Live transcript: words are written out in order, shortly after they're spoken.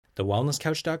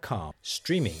TheWellnessCouch.com,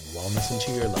 streaming wellness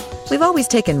into your lives. We've always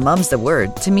taken Mum's the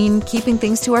word to mean keeping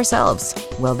things to ourselves.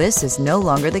 Well, this is no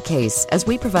longer the case, as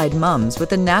we provide mums with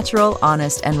the natural,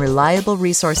 honest, and reliable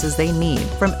resources they need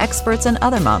from experts and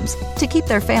other mums to keep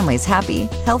their families happy,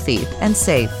 healthy, and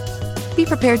safe. Be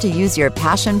prepared to use your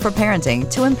passion for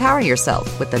parenting to empower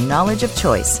yourself with the knowledge of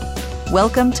choice.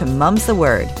 Welcome to Mum's the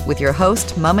Word with your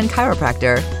host, mum and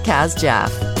chiropractor, Kaz Jaff.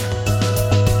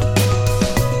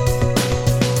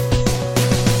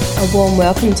 A warm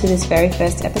welcome to this very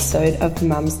first episode of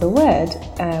Mum's the Word.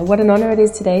 What an honour it is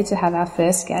today to have our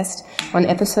first guest on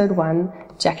episode 1,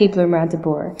 Jackie Blumrad de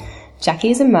Boer.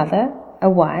 Jackie is a mother, a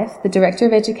wife, the Director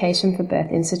of Education for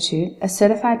Birth Institute, a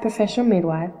certified professional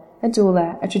midwife, a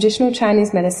doula, a traditional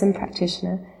Chinese medicine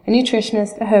practitioner, a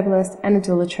nutritionist, a herbalist, and a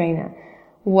doula trainer.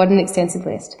 What an extensive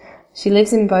list. She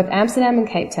lives in both Amsterdam and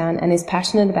Cape Town and is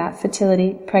passionate about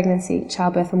fertility, pregnancy,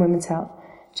 childbirth, and women's health.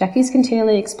 Jackie is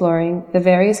continually exploring the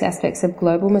various aspects of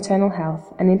global maternal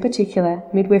health, and in particular,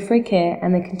 midwifery care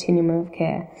and the continuum of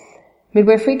care.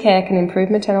 Midwifery care can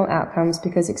improve maternal outcomes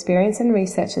because experience and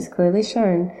research has clearly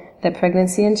shown that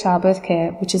pregnancy and childbirth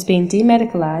care, which has been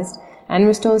demedicalized and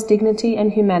restores dignity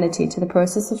and humanity to the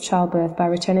process of childbirth by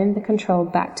returning the control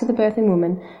back to the birthing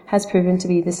woman, has proven to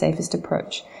be the safest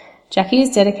approach. Jackie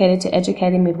is dedicated to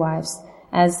educating midwives,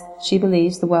 as she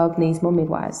believes the world needs more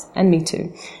midwives, and me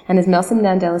too. And as Nelson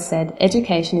Mandela said,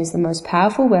 education is the most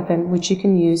powerful weapon which you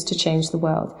can use to change the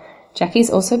world. Jackie's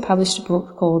also published a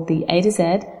book called The A to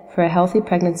Z for a Healthy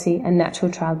Pregnancy and Natural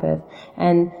Childbirth.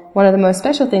 And one of the most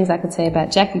special things I could say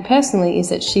about Jackie personally is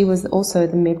that she was also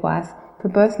the midwife for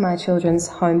both my children's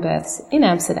home births in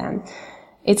Amsterdam.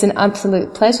 It's an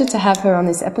absolute pleasure to have her on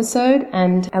this episode,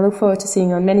 and I look forward to seeing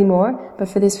you on many more. But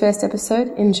for this first episode,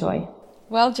 enjoy.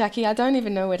 Well, Jackie, I don't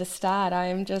even know where to start. I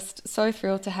am just so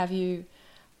thrilled to have you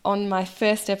on my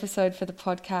first episode for the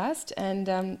podcast,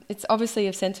 and it's obviously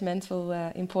of sentimental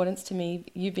importance to me,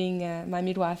 you being my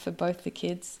midwife for both the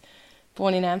kids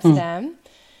born in Amsterdam.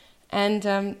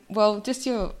 And, well, just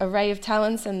your array of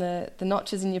talents and the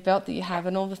notches in your belt that you have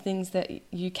and all the things that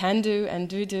you can do and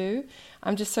do,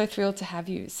 I'm just so thrilled to have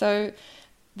you. So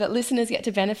that listeners get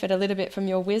to benefit a little bit from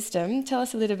your wisdom. Tell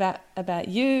us a little about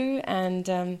you and,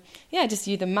 just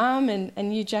you, the mum,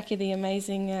 and you, Jackie, the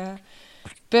amazing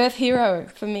birth hero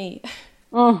for me.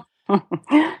 Oh.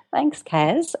 Thanks,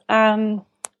 Kaz. I'm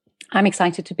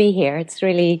excited to be here. It's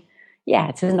really,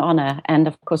 it's an honor. And,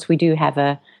 of course, we do have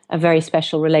a very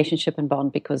special relationship and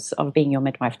bond because of being your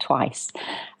midwife twice.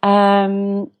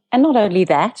 And not only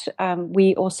that,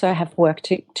 we also have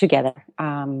worked together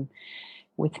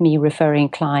with me referring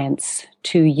clients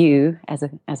to you as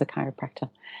a chiropractor.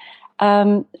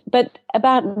 But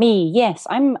about me, yes,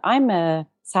 I'm a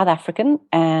South African,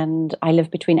 and I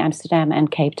live between Amsterdam and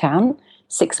Cape Town,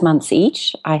 6 months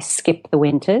each. I skip the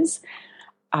winters.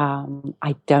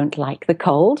 I don't like the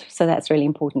cold, so that's really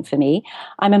important for me.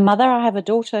 I'm a mother. I have a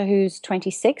daughter who's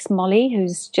 26, Molly,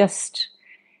 who's just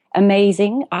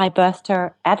amazing. I birthed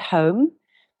her at home.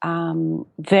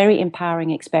 Very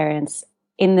empowering experience,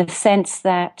 in the sense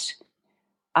that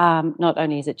not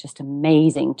only is it just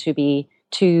amazing to be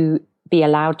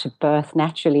allowed to birth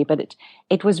naturally, but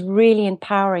it was really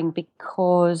empowering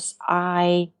because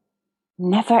I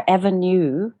never ever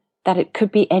knew that it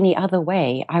could be any other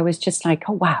way. I was just like,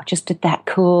 oh wow, just did that,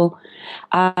 cool.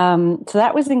 So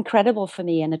that was incredible for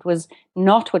me, and it was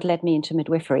not what led me into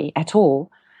midwifery at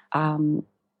all,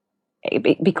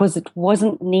 because it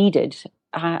wasn't needed.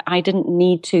 I didn't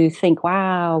need to think,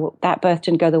 wow, that birth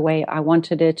didn't go the way I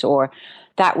wanted it, or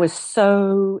that was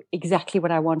so exactly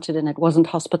what I wanted and it wasn't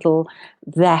hospital,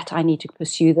 that I need to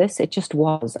pursue this. It just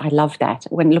was. I love that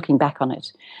when looking back on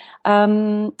it.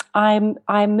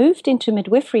 I moved into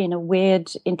midwifery in a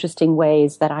weird, interesting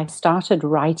ways that I started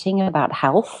writing about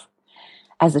health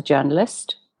as a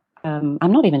journalist. I'm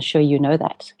not even sure you know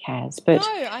that, Kaz. But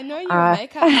no, I know you're a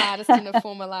makeup artist in a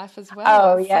former life as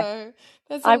well. Oh, yeah.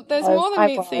 So there's more than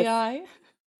meets the eye.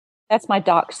 That's my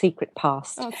dark secret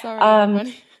past. Oh,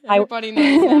 sorry, everybody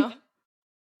knows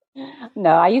now.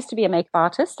 No, I used to be a makeup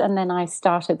artist, and then I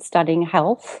started studying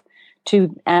health.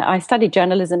 I studied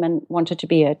journalism and wanted to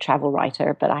be a travel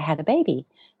writer, but I had a baby.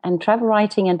 And travel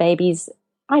writing and babies,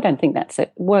 I don't think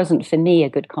wasn't for me a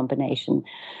good combination.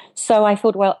 So I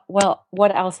thought, well,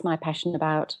 what else am I passionate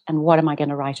about, and what am I going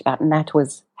to write about? And that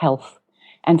was health.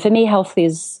 And for me, health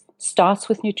starts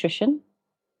with nutrition,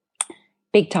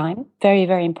 big time, very,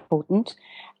 very important.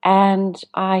 And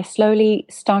I slowly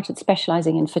started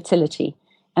specializing in fertility.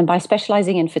 And by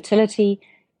specializing in fertility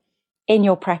in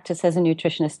your practice as a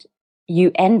nutritionist,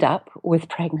 you end up with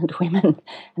pregnant women.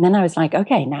 And then I was like,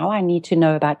 okay, now I need to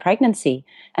know about pregnancy.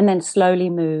 And then slowly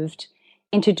moved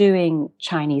into doing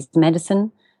Chinese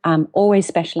medicine, always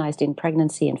specialized in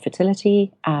pregnancy and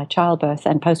fertility, childbirth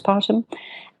and postpartum.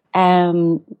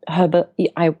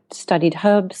 I studied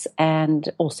herbs and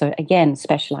also, again,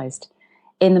 specialized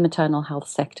in the maternal health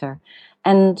sector.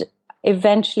 And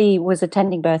eventually was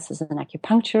attending births as an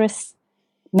acupuncturist.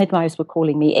 Midwives were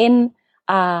calling me in.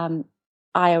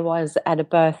 I was at a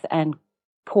birth and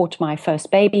caught my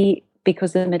first baby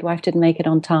because the midwife didn't make it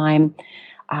on time.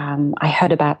 I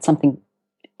heard about something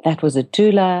that was a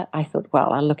doula. I thought,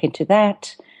 well, I'll look into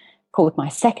that. Caught my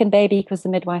second baby because the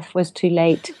midwife was too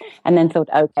late, and then thought,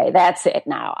 okay, that's it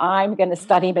now. I'm going to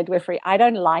study midwifery. I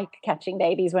don't like catching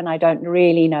babies when I don't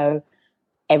really know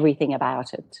everything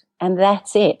about it. And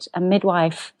that's it. A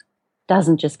midwife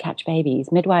doesn't just catch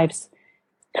babies. Midwives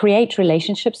create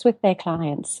relationships with their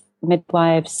clients.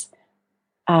 Midwives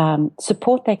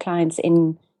support their clients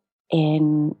in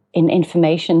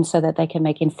information so that they can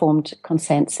make informed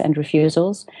consents and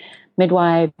refusals.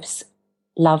 Midwives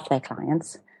love their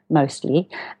clients, mostly.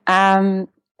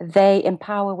 They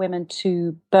empower women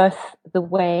to birth the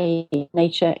way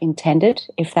nature intended,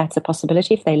 if that's a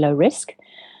possibility, if they're low risk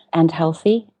and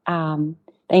healthy.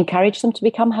 They encourage them to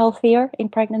become healthier in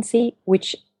pregnancy,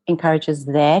 which encourages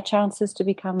their chances to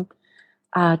become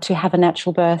to have a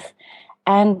natural birth.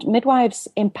 And midwives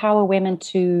empower women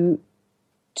to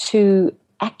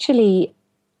actually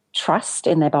trust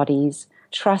in their bodies,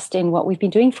 trust in what we've been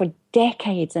doing for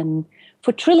decades and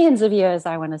for trillions of years,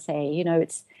 I want to say. You know,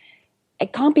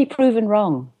 it can't be proven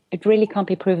wrong. It really can't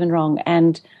be proven wrong.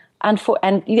 And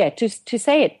to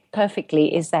say it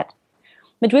perfectly is that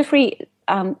midwifery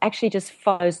actually just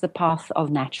follows the path of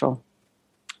natural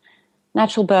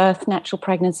birth, natural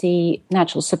pregnancy,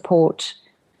 natural support,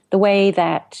 the way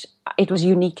that it was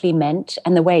uniquely meant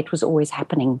and the way it was always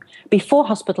happening. Before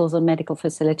hospitals and medical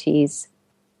facilities,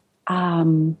 a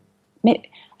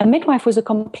midwife was a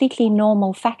completely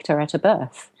normal factor at a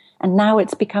birth. And now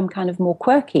it's become kind of more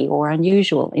quirky or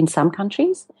unusual in some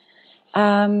countries.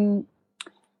 And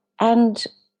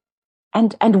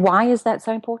why is that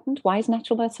so important? Why is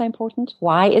natural birth so important?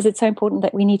 Why is it so important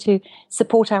that we need to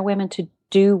support our women to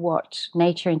do what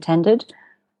nature intended?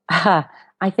 I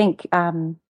think...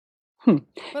 Well,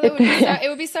 it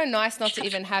would be so nice not to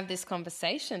even have this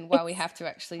conversation while we have to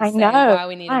actually say why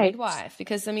we need a midwife.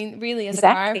 Because, I mean, really, as a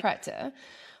chiropractor,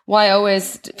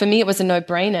 for me, it was a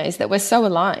no-brainer, is that we're so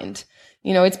aligned.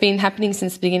 You know, it's been happening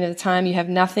since the beginning of the time. You have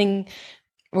nothing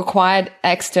required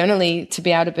externally to be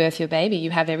able to birth your baby.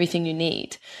 You have everything you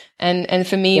need. And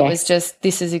for me, It was just,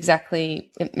 this is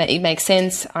exactly, it makes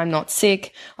sense. I'm not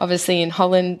sick. Obviously in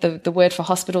Holland, the word for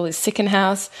hospital is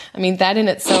Ziekenhuis. I mean, that in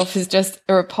itself is just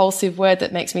a repulsive word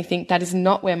that makes me think that is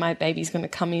not where my baby's going to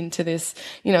come into this,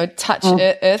 you know, touch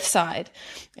earth side.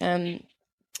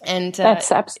 And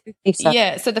that's absolutely so.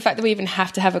 Yeah, so the fact that we even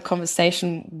have to have a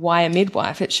conversation, why a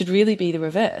midwife, it should really be the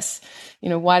reverse. You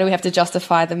know, why do we have to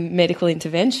justify the medical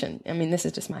intervention? I mean, this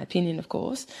is just my opinion, of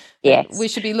course. Yes. We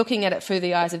should be looking at it through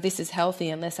the eyes of this is healthy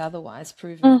unless otherwise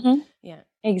proven. Mm-hmm. Yeah.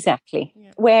 Exactly.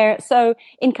 Yeah. So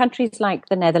in countries like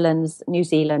the Netherlands, New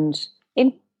Zealand,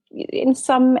 in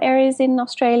some areas in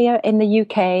Australia, in the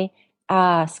UK,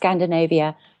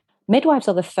 Scandinavia, midwives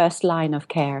are the first line of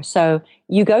care. So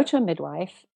you go to a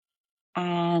midwife,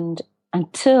 and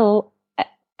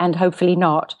hopefully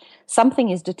not, something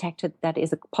is detected that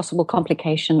is a possible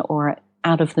complication or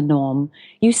out of the norm,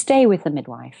 you stay with the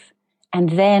midwife.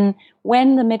 And then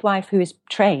when the midwife, who is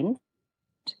trained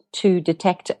to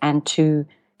detect and to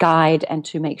guide and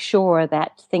to make sure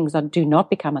that things do not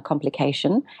become a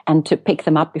complication and to pick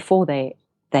them up before they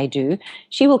do,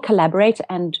 she will collaborate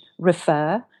and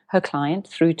refer her client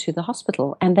through to the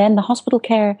hospital. And then the hospital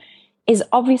care is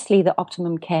obviously the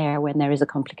optimum care when there is a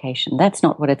complication. That's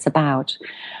not what it's about.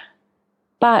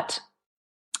 But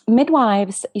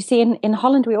midwives, you see, in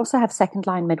Holland, we also have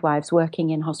second-line midwives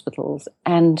working in hospitals,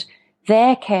 and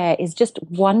their care is just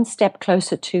one step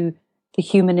closer to the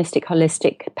humanistic,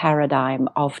 holistic paradigm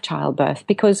of childbirth.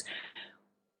 Because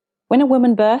when a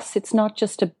woman births, it's not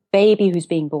just a baby who's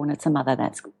being born, it's a mother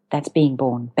that's being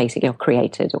born, basically, or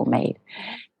created or made.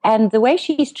 And the way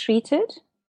she's treated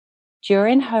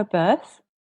during her birth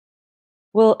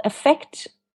will affect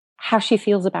how she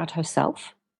feels about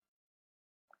herself.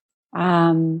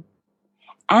 And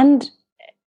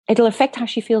it'll affect how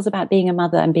she feels about being a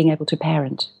mother and being able to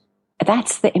parent.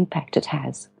 That's the impact it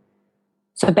has.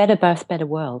 So better birth, better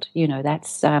world. You know,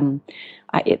 that's the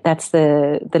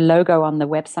logo on the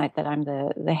website that I'm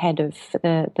the head of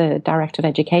the director of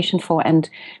education for. And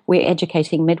we're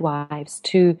educating midwives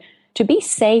to be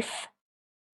safe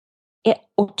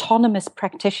autonomous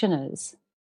practitioners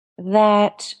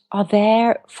that are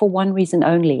there for one reason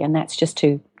only, and that's just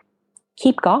to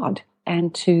keep guard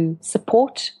and to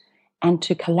support and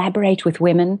to collaborate with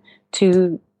women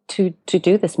to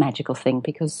do this magical thing.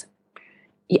 Because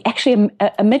actually,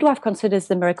 a midwife considers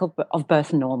the miracle of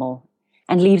birth normal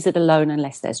and leaves it alone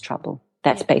unless there's trouble.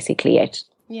 That's basically it.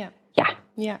 Yeah. Yeah.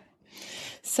 Yeah.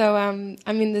 So,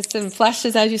 I mean, there's some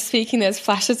flashes as you're speaking. There's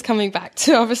flashes coming back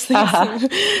to obviously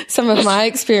some of my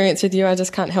experience with you. I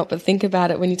just can't help but think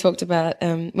about it when you talked about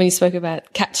when you spoke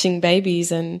about catching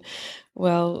babies. And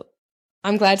well,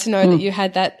 I'm glad to know that you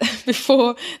had that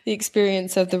before the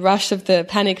experience of the rush of the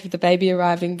panic of the baby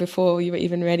arriving, before you were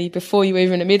even ready, before you were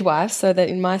even a midwife. So that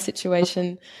in my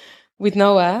situation with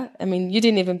Noah, I mean, you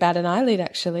didn't even bat an eyelid,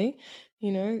 actually.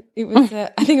 You know, it was,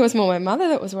 I think it was more my mother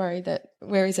that was worried that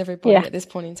where is everybody at this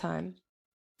point in time?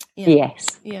 Yeah.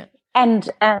 Yes. Yeah. And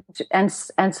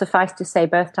suffice to say,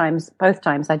 both times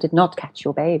I did not catch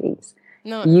your babies.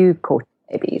 No. You caught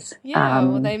babies. Yeah.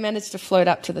 Well, they managed to float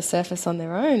up to the surface on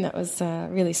their own. That was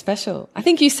really special. I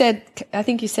think you said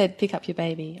pick up your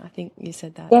baby. I think you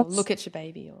said that. Yes. Or look at your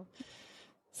baby or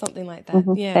something like that.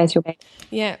 Mm-hmm. Yeah. There's your baby.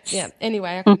 Yeah. Yeah.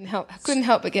 Anyway, I couldn't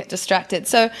help but get distracted.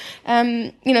 So,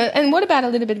 you know, and what about a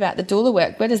little bit about the doula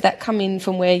work? Where does that come in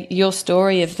from, where your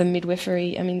story of the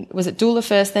midwifery? I mean, was it doula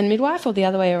first, then midwife, or the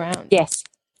other way around? Yes.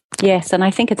 Yes. And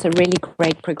I think it's a really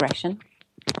great progression.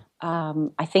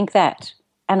 I think that,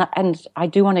 and I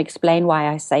do want to explain why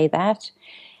I say that.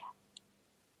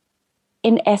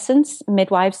 In essence,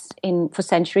 midwives for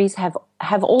centuries have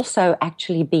also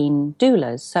actually been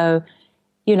doulas. So,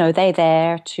 you know, they're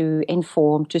there to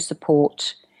inform, to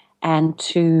support, and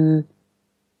to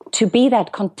be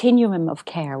that continuum of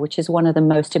care, which is one of the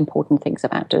most important things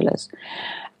about doulas.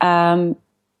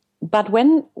 But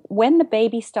when the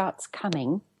baby starts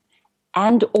coming,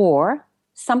 and or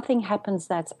something happens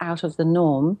that's out of the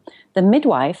norm, the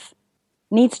midwife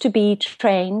needs to be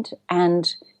trained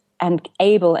and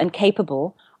able and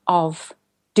capable of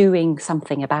doing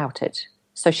something about it.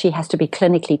 So she has to be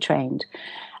clinically trained.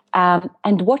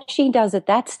 And what she does at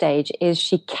that stage is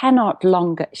she can no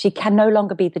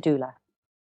longer be the doula.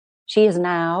 She is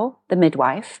now the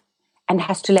midwife and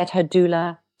has to let her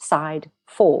doula side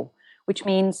fall, which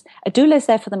means a doula is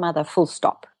there for the mother, full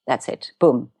stop. That's it.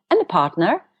 Boom. And the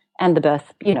partner and the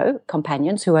birth, you know,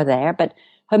 companions who are there, but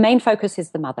her main focus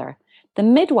is the mother. The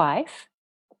midwife,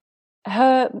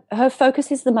 her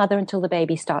focus is the mother until the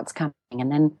baby starts coming,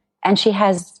 and she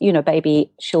has, you know,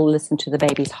 she'll listen to the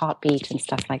baby's heartbeat and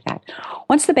stuff like that.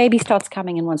 Once the baby starts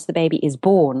coming and once the baby is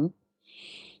born,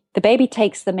 the baby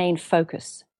takes the main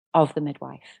focus of the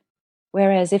midwife.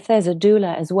 Whereas if there's a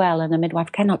doula as well and the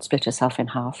midwife cannot split herself in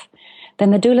half,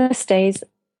 then the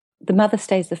mother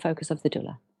stays the focus of the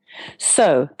doula.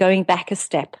 So going back a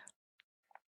step,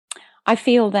 I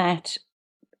feel that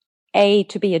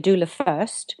to be a doula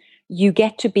first, you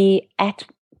get to be at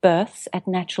births, at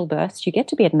natural births, you get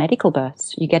to be at medical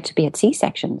births, you get to be at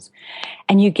C-sections,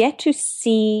 and you get to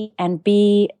see and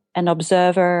be an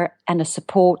observer and a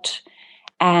support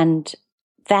and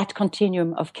that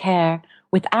continuum of care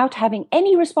without having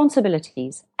any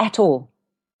responsibilities at all.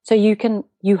 So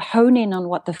you hone in on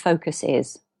what the focus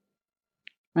is,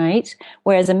 right?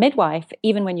 Whereas a midwife,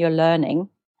 even when you're learning,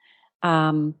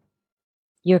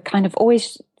 you're kind of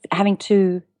always having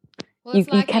to. Well, you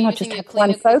cannot just have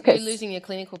one focus. You're losing your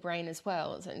clinical brain as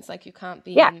well. So it's like you can't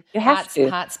be in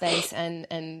heart space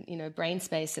and you know, brain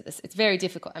space at this. It's very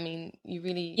difficult. I mean, you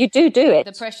do it.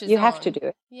 The pressure's you on. have to do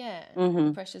it. Yeah, mm-hmm.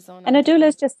 The pressure's on. And a doula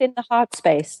is just in the heart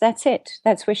space. That's it.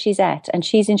 That's where she's at, and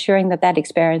she's ensuring that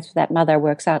experience for that mother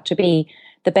works out to be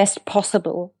the best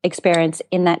possible experience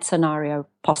in that scenario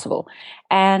possible.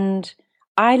 And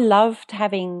I loved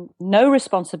having no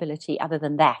responsibility other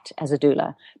than that as a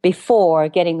doula before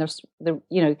getting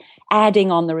the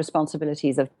adding on the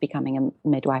responsibilities of becoming a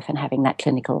midwife and having that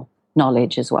clinical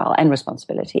knowledge as well and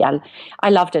responsibility. I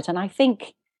loved it. And I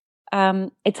think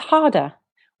it's harder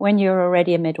when you're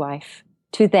already a midwife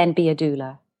to then be a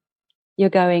doula. You're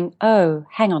going, oh,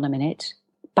 hang on a minute,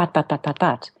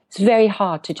 but. It's very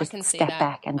hard to just step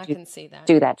back and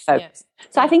do that focus. Yeah.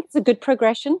 So I think it's a good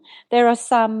progression. There are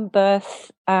some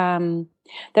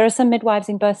midwives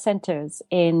in birth centers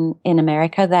in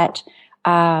America that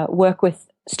work with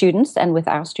students and with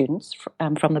our students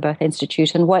from the Birth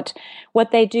Institute. And what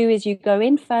they do is you go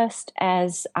in first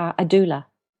as a doula,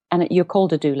 and you're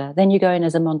called a doula. Then you go in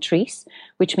as a montrice,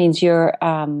 which means you're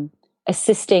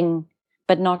assisting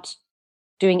but not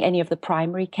doing any of the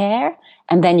primary care,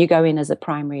 and then you go in as a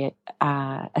primary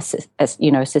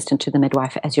assistant to the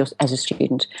midwife as a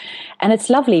student. And it's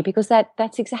lovely because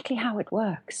that's exactly how it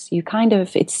works.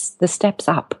 It's the steps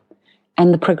up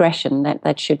and the progression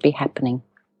that should be happening.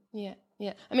 Yeah.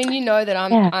 Yeah, I mean, you know that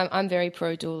I'm very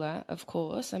pro doula, of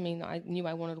course. I mean, I knew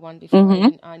I wanted one before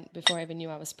before I even knew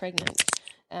I was pregnant.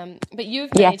 But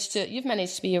you've managed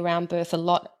to be around birth a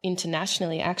lot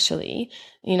internationally, actually.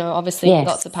 You know, obviously in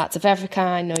lots of parts of Africa.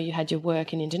 I know you had your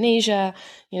work in Indonesia.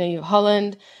 You know, you're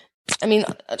Holland. I mean,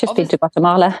 just been to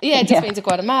Guatemala. Yeah, been to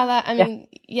Guatemala. I mean,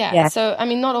 So I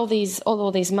mean, not all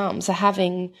these mums are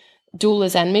having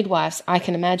doulas and midwives, I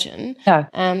can imagine. No.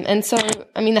 And so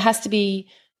I mean, there has to be.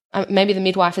 Maybe the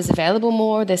midwife is available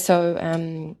more. They're so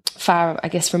far, I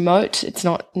guess, remote. It's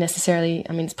not necessarily,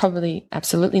 I mean, it's probably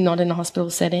absolutely not in a hospital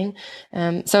setting.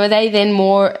 So are they then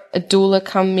more a doula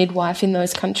come midwife in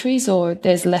those countries, or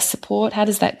there's less support? How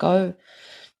does that go?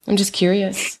 I'm just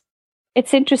curious.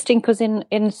 It's interesting because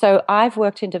so I've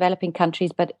worked in developing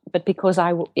countries, but because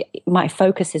my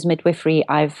focus is midwifery,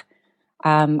 I've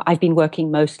been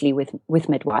working mostly with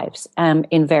midwives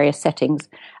in various settings,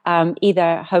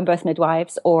 either home birth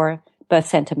midwives or birth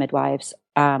center midwives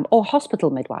or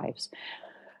hospital midwives,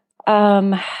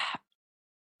 and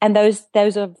those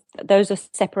are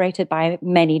separated by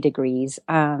many degrees.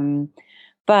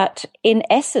 But in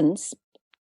essence,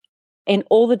 in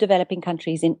all the developing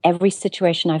countries, in every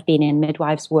situation I've been in,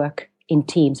 midwives work in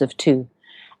teams of 2,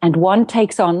 and one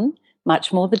takes on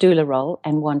much more the doula role,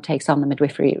 and one takes on the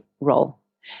midwifery role.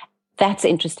 That's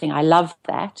interesting. I love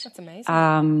that. That's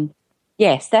amazing.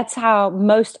 Yes, that's how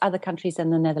most other countries in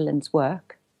the Netherlands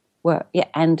work. Yeah,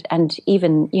 and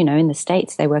even, you know, in the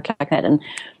States they work like that. And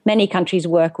many countries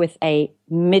work with a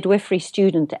midwifery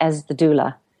student as the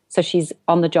doula. So she's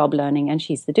on the job learning and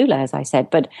she's the doula, as I said.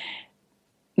 But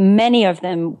many of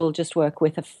them will just work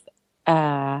with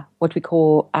what we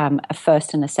call a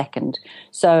first and a second.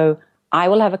 So I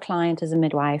will have a client as a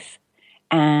midwife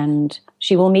and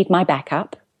she will meet my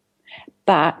backup,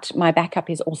 but my backup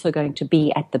is also going to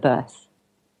be at the birth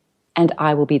and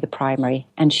I will be the primary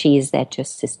and she is there to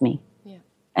assist me. Yeah.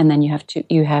 And then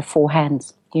you have 4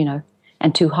 hands, you know,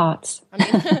 and 2 hearts.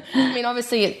 I mean,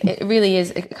 obviously it really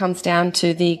is, it comes down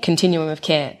to the continuum of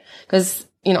care because,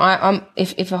 you know,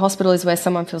 if a hospital is where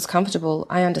someone feels comfortable,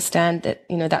 I understand that,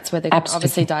 you know, that's where they can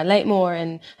obviously dilate more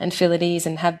and feel at ease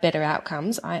and have better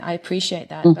outcomes. I appreciate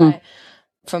that. Mm-hmm. But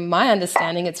from my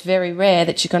understanding, it's very rare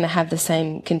that you're going to have the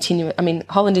same continuum. I mean,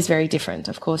 Holland is very different.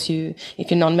 Of course,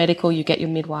 if you're non-medical, you get your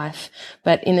midwife.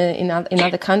 But in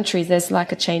other countries, there's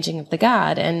like a changing of the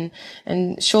guard. And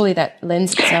surely that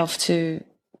lends itself to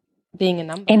being a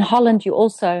number. In Holland, you're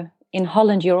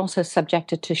also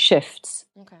subjected to shifts.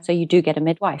 Okay. So you do get a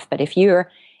midwife. But if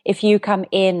you come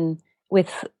in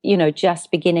with, you know,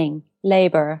 just beginning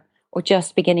labor or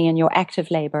just beginning in your active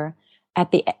labor,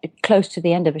 close to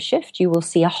the end of a shift, you will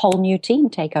see a whole new team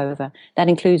take over. That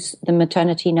includes the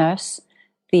maternity nurse,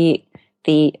 the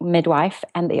midwife,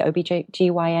 and the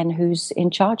OBGYN who's in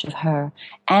charge of her,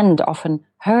 and often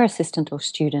her assistant or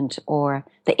student or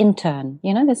the intern.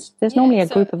 You know, there's normally a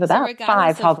group of about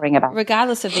 5 hovering about.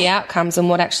 Regardless of the outcomes and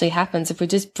what actually happens, if we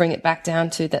just bring it back down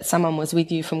to that someone was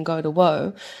with you from go to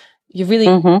woe, you're really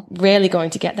rarely going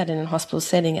to get that in a hospital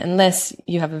setting unless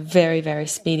you have a very, very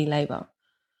speedy labour.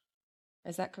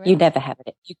 Is that correct? You never have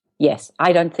it. Yes,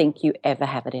 I don't think you ever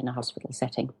have it in a hospital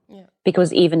setting. Yeah.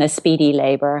 Because even a speedy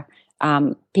labour,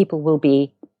 people will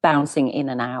be bouncing in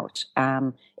and out.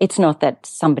 It's not that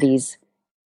somebody's,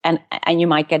 and you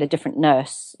might get a different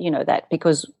nurse, you know, that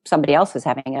because somebody else is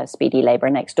having a speedy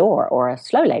labour next door or a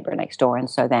slow labour next door. And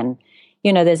so then,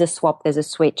 you know, there's a swap, there's a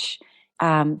switch.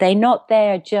 They're not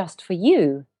there just for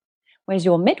you. Whereas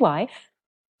your midwife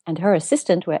and her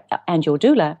assistant and your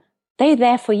doula, they're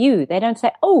there for you. They don't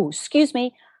say, oh, excuse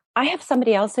me, I have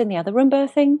somebody else in the other room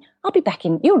birthing. I'll be back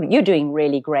in, you're doing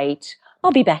really great.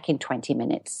 I'll be back in 20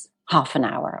 minutes, half an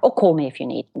hour, or call me if you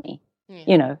need me.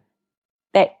 You know,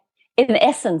 in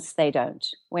essence, they don't.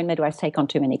 When midwives take on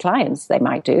too many clients, they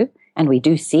might do. And we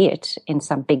do see it in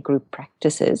some big group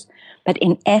practices. But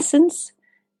in essence,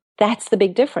 that's the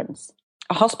big difference.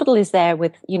 A hospital is there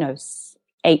with,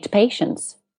 8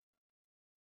 patients.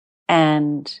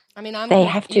 And I mean, they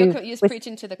have to. You're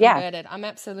preaching to the converted. Yeah. I'm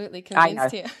absolutely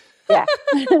convinced here. Yeah.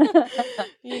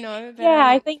 But,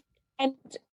 I think,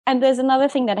 and there's another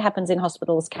thing that happens in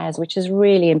hospitals, Kaz, which is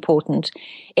really important,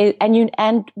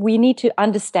 and we need to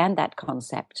understand that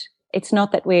concept. It's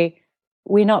not that we're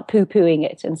not poo-pooing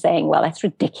it and saying, well, that's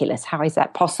ridiculous. How is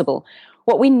that possible?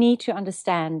 What we need to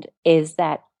understand is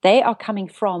that they are coming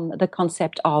from the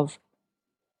concept of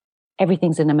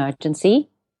everything's an emergency.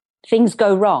 things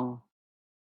go wrong.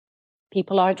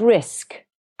 People are at risk.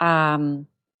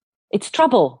 It's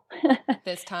trouble.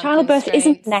 There's time Childbirth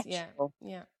isn't constraints. natural.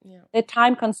 Yeah. There are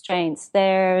time constraints.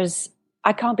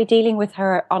 I can't be dealing with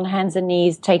her on hands and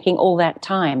knees, taking all that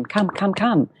time.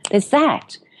 Come. There's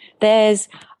that.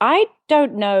 I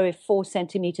don't know if 4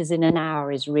 centimeters in an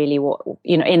hour is really what,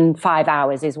 in 5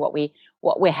 hours is what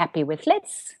we're happy with.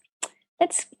 Let's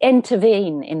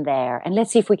intervene in there and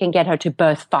let's see if we can get her to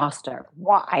birth faster.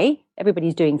 Why?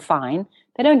 Everybody's doing fine.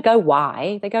 They don't go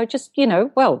why. They go just,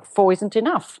 4 isn't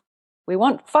enough. We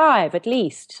want 5 at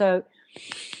least. So,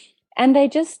 and they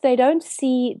don't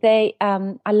see,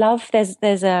 I love,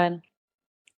 there's a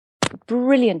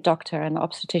brilliant doctor, an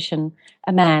obstetrician,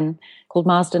 a man called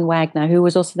Marsden Wagner, who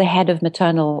was also the head of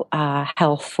maternal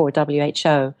health for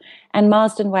WHO. And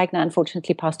Marsden Wagner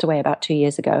unfortunately passed away about 2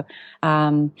 years ago.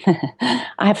 I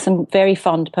have some very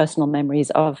fond personal memories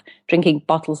of drinking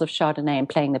bottles of Chardonnay and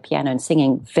playing the piano and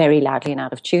singing very loudly and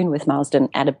out of tune with Marsden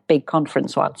at a big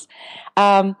conference once.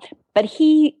 But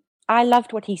I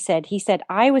loved what he said. He said,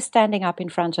 I was standing up in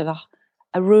front of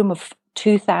a room of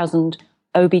 2,000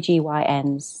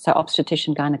 OBGYNs, so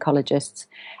obstetrician gynecologists,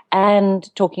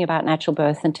 and talking about natural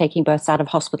birth and taking births out of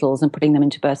hospitals and putting them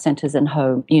into birth centers and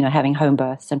home, having home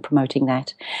births and promoting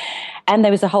that. And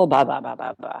there was a whole blah, blah, blah,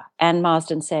 blah, blah. And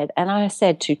Marsden said, and I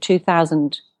said to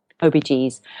 2,000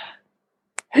 OBGs,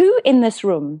 who in this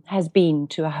room has been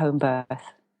to a home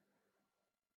birth?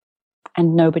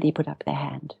 And nobody put up their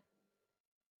hand.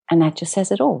 And that just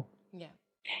says it all. Yeah.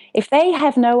 If they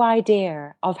have no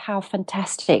idea of how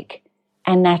fantastic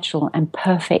and natural and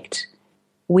perfect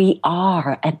we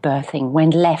are at birthing when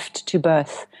left to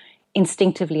birth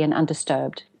instinctively and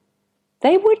undisturbed,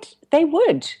 they would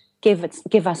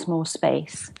give us more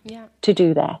space to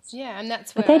do that. Yeah, and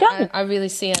that's where they don't. I really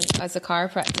see as a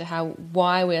chiropractor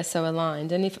why we're so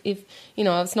aligned. And if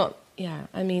it's not,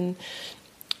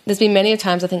 there's been many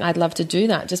times I think I'd love to do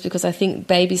that just because I think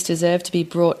babies deserve to be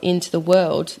brought into the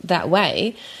world that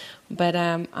way. But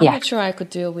I'm not sure I could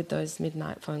deal with those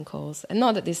midnight phone calls, and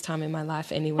not at this time in my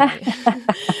life anyway.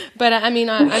 But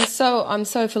I'm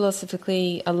so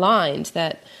philosophically aligned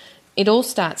that it all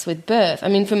starts with birth. I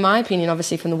mean, from my opinion,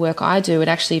 obviously from the work I do, it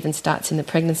actually even starts in the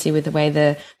pregnancy with the way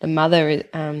the mother,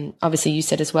 obviously you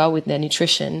said as well with their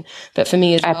nutrition, but for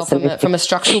me as well, from a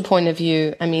structural point of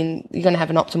view, I mean, you're going to have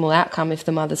an optimal outcome if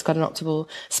the mother's got an optimal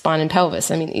spine and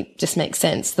pelvis. I mean, it just makes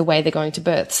sense the way they're going to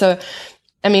birth. So,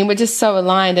 I mean, we're just so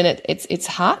aligned, and it's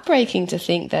heartbreaking to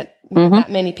think that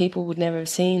that many people would never have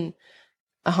seen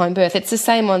a home birth. It's the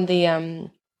same on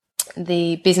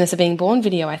the Business of Being Born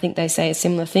video. I think they say a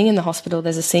similar thing in the hospital.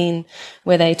 There's a scene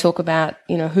where they talk about,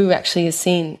 who actually has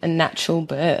seen a natural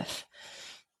birth,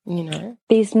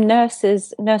 These nurse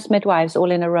midwives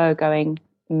all in a row going,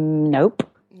 nope,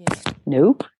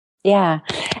 nope. Yeah.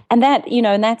 And that,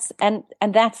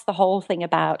 and that's the whole thing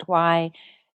about why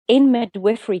in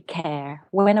midwifery care,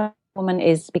 when a woman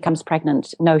becomes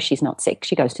pregnant, no, she's not sick.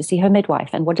 She goes to see her midwife.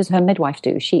 And what does her midwife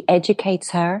do? She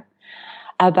educates her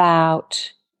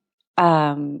about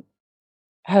her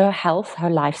health, her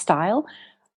lifestyle,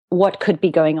 what could be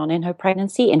going on in her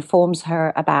pregnancy, informs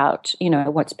her about,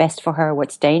 what's best for her,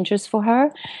 what's dangerous for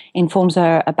her, informs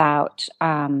her about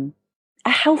a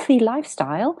healthy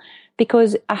lifestyle,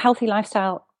 because a healthy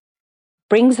lifestyle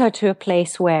brings her to a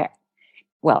place where,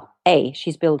 well,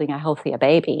 she's building a healthier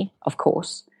baby, of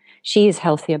course. She is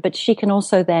healthier, but she can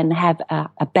also then have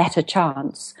a better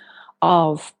chance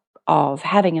of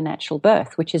having a natural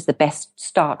birth, which is the best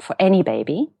start for any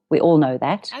baby. We all know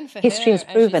that. And for history has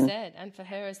proven. As you said, and for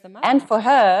her as the mother. And for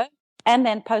her, and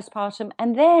then postpartum,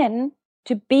 and then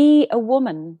to be a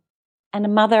woman and a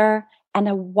mother and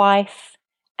a wife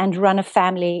and run a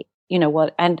family,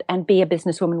 and be a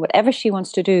businesswoman, whatever she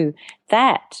wants to do,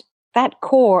 that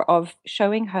core of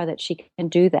showing her that she can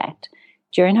do that.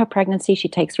 During her pregnancy, she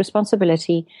takes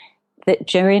responsibility, that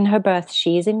during her birth,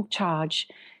 she is in charge.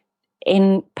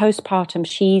 In postpartum,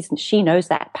 she knows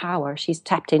that power. She's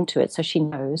tapped into it, so she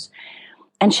knows.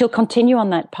 And she'll continue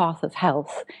on that path of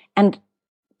health. And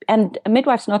a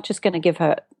midwife's not just going to give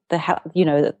her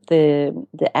the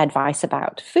advice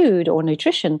about food or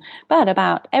nutrition, but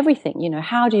about everything.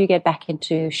 How do you get back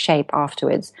into shape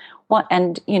afterwards?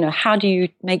 How do you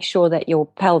make sure that your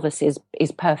pelvis is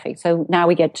perfect? So now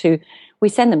we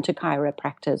send them to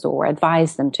chiropractors or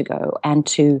advise them to go and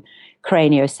to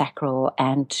craniosacral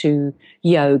and to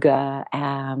yoga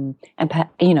and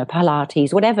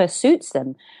Pilates, whatever suits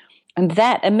them. And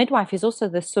that a midwife is also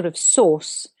the sort of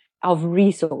source of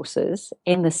resources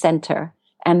in the center,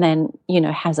 and then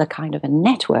has a kind of a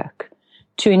network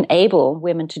to enable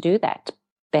women to do that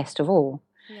best of all.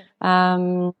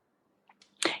 Yeah.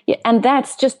 Yeah, and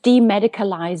that's just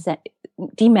demedicalizing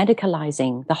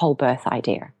the whole birth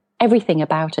idea. Everything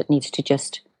about it needs to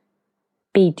just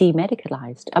be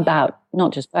demedicalized about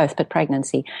not just birth, but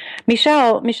pregnancy.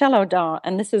 Michel Audin,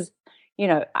 and this is,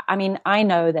 I mean, I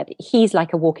know that he's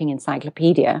like a walking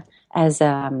encyclopedia as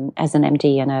an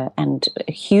MD and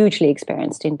hugely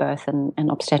experienced in birth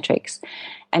and obstetrics,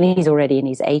 and he's already in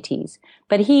his 80s.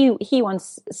 But he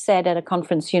once said at a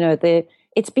conference,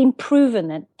 it's been proven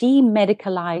that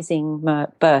demedicalizing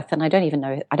birth, and I don't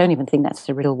even think that's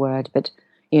a real word, but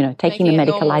taking the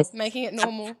medicalized, making it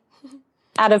normal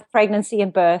out of pregnancy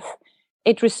and birth,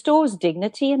 it restores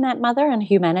dignity in that mother and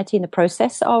humanity in the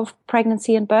process of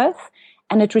pregnancy and birth,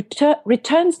 and it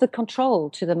returns the control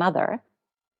to the mother.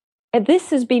 And this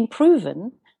has been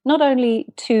proven not only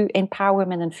to empower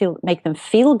women and make them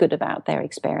feel good about their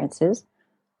experiences,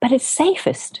 but it's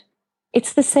safest.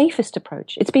 It's the safest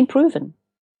approach. It's been proven.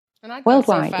 And I'd go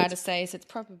so far to say it's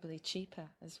probably cheaper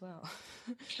as well.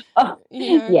 Oh,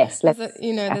 yes.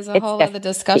 There's a whole other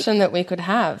discussion that we could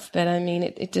have, but I mean,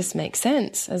 it just makes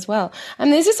sense as well.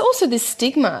 And there's also this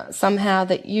stigma somehow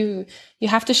that you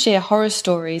have to share horror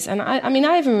stories. And I mean,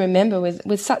 I even remember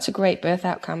with such a great birth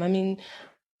outcome, I mean,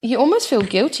 you almost feel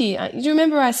guilty. Do you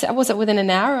remember I said, was it within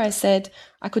an hour? I said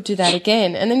I could do that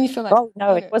again. And then you feel like, oh,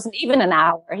 no, it wasn't even an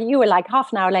hour. You were like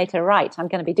half an hour later, right, I'm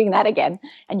going to be doing that again.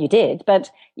 And you did.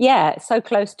 But yeah, so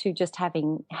close to just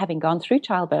having gone through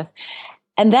childbirth.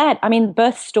 And that, I mean,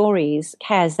 birth stories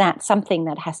that's something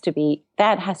that has to be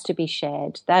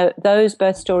shared. Those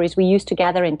birth stories we used to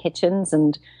gather in kitchens.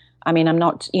 And I mean, I'm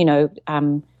not,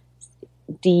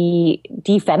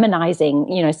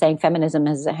 defeminizing, saying feminism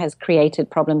has created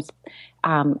problems,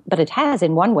 but it has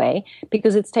in one way,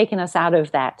 because it's taken us out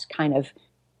of that kind of,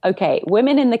 okay,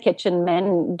 women in the kitchen,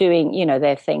 men doing,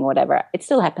 their thing, whatever. It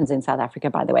still happens in South Africa,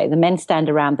 by the way. The men stand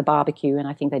around the barbecue, and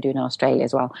I think they do in Australia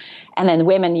as well. And then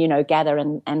women, gather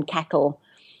and cackle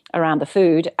around the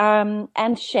food,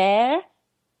 and share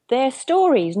their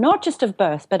stories, not just of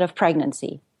birth, but of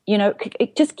pregnancy.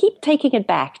 Just keep taking it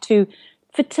back to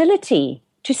fertility,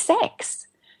 to sex,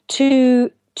 to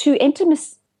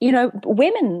intimacy.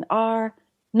 Women are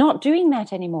not doing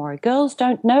that anymore. Girls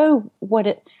don't know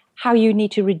how you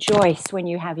need to rejoice when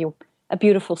you have a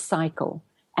beautiful cycle,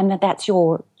 and that's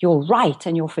your right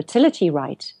and your fertility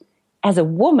right as a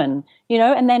woman.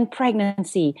 And then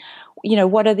pregnancy.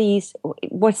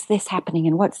 What's this happening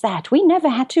and what's that? We never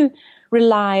had to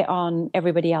rely on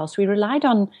everybody else. We relied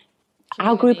on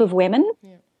our group of women.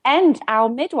 Yeah. And our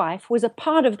midwife was a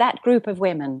part of that group of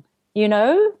women.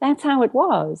 That's how it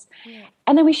was. Yeah.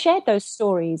 And then we shared those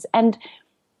stories, and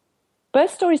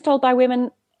birth stories told by women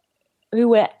who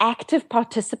were active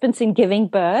participants in giving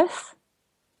birth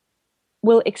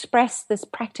will express this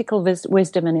practical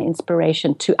wisdom and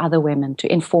inspiration to other women,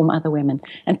 to inform other women.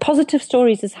 And positive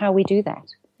stories is how we do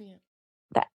that.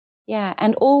 Yeah.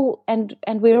 And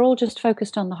we're all just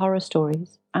focused on the horror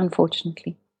stories,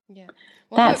 unfortunately. Yeah.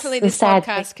 Well, hopefully this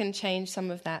podcast can change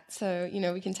some of that. So,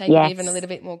 we can take it even a little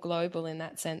bit more global in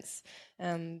that sense.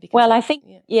 I think,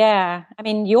 I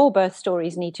mean, your birth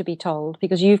stories need to be told,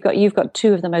 because you've got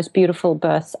two of the most beautiful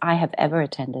births I have ever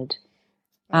attended.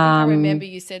 I remember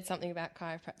you said something about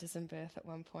chiropractors and birth at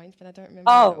one point, but I don't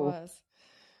remember what it was.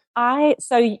 I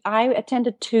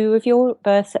attended 2 of your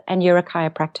births, and you're a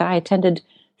chiropractor. I attended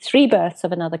 3 births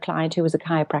of another client who was a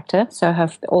chiropractor, so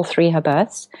all 3 her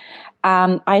births.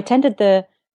 I attended a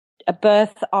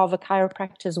birth of a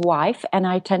chiropractor's wife, and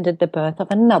I attended the birth of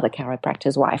another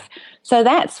chiropractor's wife. So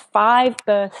that's 5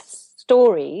 birth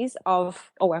stories or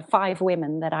 5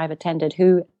 women that I've attended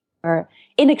who are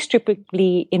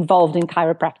inextricably involved in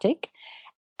chiropractic,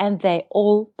 and they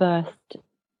all birthed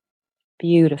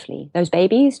beautifully. Those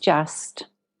babies just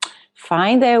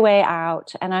find their way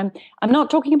out. And I'm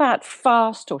not talking about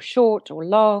fast or short or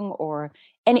long or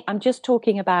any. I'm just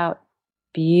talking about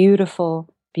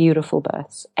beautiful, beautiful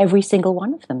births. Every single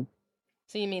one of them.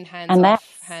 So you mean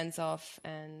hands off,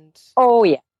 and oh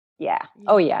yeah,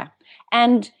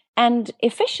 and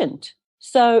efficient.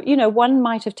 So, one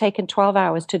might have taken 12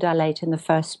 hours to dilate in the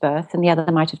first birth, and the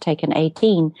other might have taken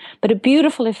 18, but a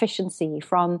beautiful efficiency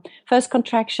from first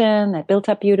contraction that built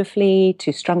up beautifully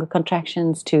to stronger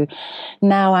contractions to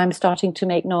now I'm starting to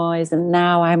make noise, and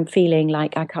now I'm feeling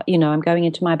like I can't, I'm going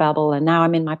into my bubble, and now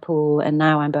I'm in my pool, and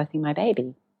now I'm birthing my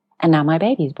baby, and now my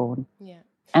baby's born. Yeah.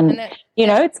 And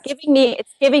it's giving me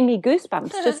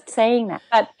goosebumps just saying that,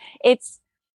 but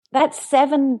that's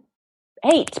 7,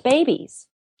 8 babies.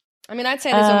 I mean, I'd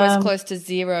say there's almost close to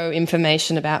zero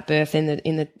information about birth in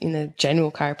the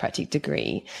general chiropractic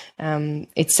degree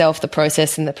itself. The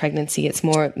process and the pregnancy, it's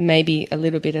more maybe a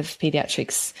little bit of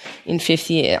pediatrics in 5th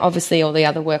year. Obviously, all the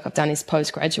other work I've done is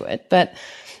postgraduate, but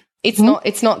it's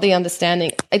not the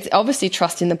understanding. It's obviously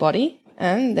trust in the body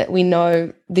and that we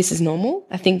know this is normal.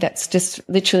 I think that's just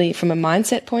literally from a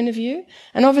mindset point of view.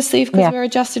 And obviously, because we're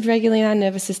adjusted regularly, our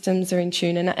nervous systems are in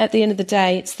tune. And at the end of the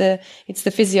day, it's the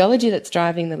physiology that's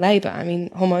driving the labor. I mean,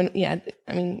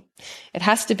 it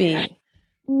has to be.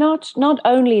 Not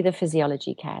only the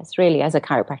physiology, Kaz, really, as a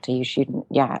chiropractor, you shouldn't.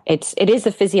 Yeah, it is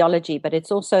the physiology, but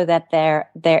it's also that there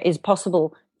is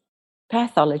possible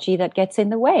pathology that gets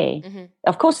in the way. Mm-hmm.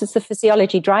 Of course, it's the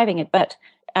physiology driving it, but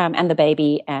and the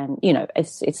baby, and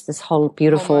it's this whole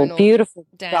beautiful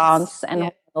dance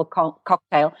and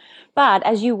cocktail. But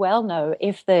as you well know,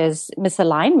 if there's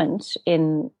misalignment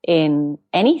in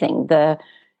anything,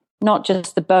 not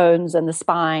just the bones and the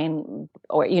spine,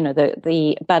 or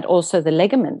but also the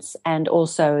ligaments and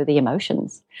also the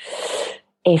emotions.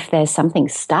 If there's something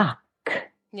stuck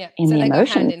in the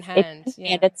emotion, go hand in hand.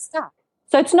 It's stuck.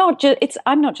 So it's not just.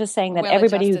 I'm not just saying that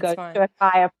everybody who goes to a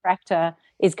chiropractor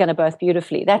is going to birth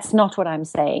beautifully. That's not what I'm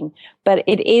saying. But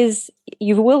it is.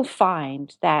 You will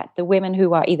find that the women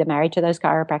who are either married to those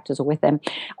chiropractors or with them,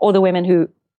 or the women who,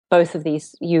 both of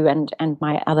these, you and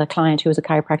my other client who is a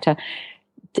chiropractor,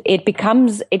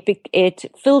 it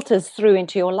filters through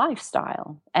into your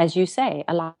lifestyle, as you say,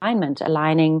 alignment,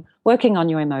 aligning, working on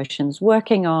your emotions,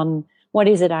 working on what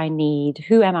is it I need,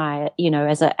 who am I,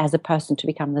 as a person to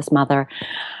become this mother.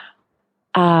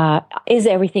 Is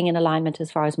everything in alignment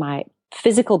as far as my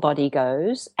physical body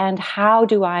goes, and how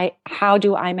do I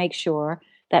make sure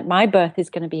that my birth is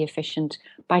going to be efficient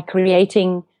by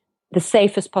creating the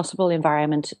safest possible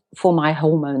environment for my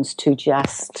hormones to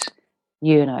just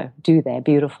do their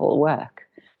beautiful work.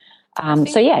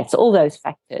 It's all those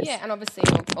factors. Yeah, and obviously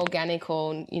organic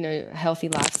or, healthy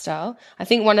lifestyle. I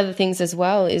think one of the things as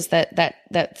well is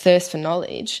that thirst for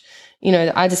knowledge.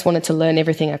 I just wanted to learn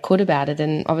everything I could about it.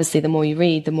 And obviously the more you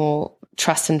read, the more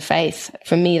trust and faith.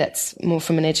 For me, that's more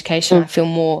from an education. I feel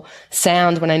more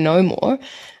sound when I know more.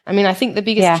 I mean, I think the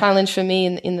biggest challenge for me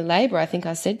in the labor, I think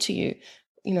I said to you,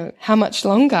 how much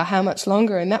longer?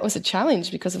 And that was a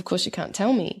challenge because of course you can't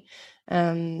tell me.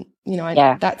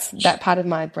 That's that part of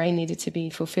my brain needed to be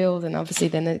fulfilled, and obviously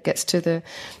then it gets to the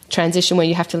transition where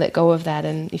you have to let go of that,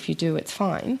 and if you do, it's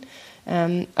fine.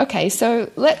 Okay, so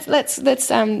let's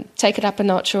take it up a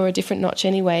notch, or a different notch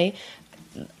anyway.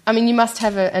 I mean, you must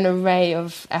have an array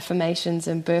of affirmations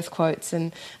and birth quotes,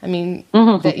 and I mean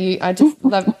I just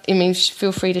love. I mean,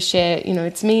 feel free to share,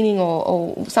 its meaning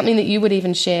or something that you would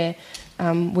even share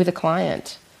with a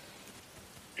client.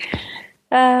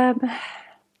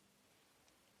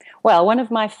 Well, one of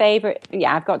my favorite,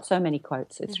 I've got so many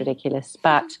quotes, it's ridiculous,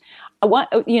 but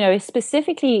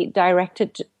specifically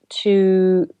directed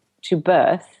to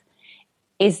birth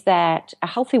is that a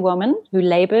healthy woman who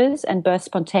labors and births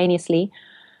spontaneously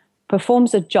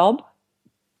performs a job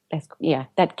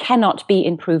that cannot be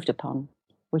improved upon,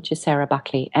 which is Sarah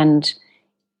Buckley. And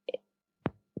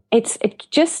it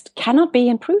just cannot be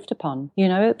improved upon,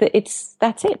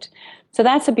 that's it. So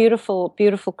that's a beautiful,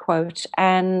 beautiful quote.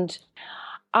 And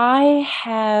I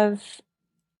have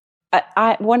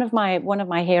one of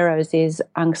my heroes is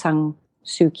Aung San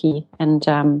Suu Kyi, and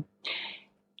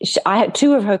I had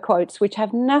two of her quotes which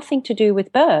have nothing to do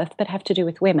with birth but have to do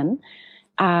with women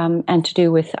and to do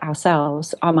with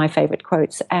ourselves are my favorite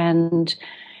quotes. And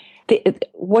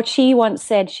what she once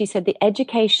said, she said, "The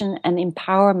education and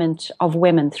empowerment of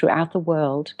women throughout the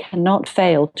world cannot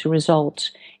fail to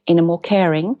result in a more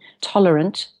caring,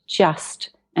 tolerant,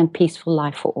 just, and peaceful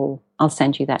life for all." I'll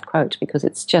send you that quote because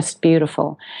it's just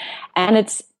beautiful. And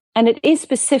it is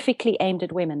specifically aimed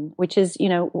at women, which is,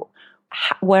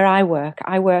 where I work.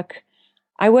 I work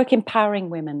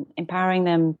empowering women, empowering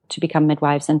them to become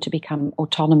midwives and to become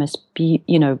autonomous,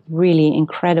 really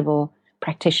incredible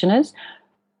practitioners,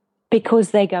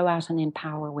 because they go out and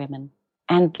empower women.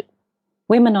 And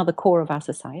women are the core of our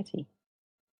society.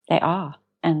 They are.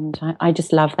 And I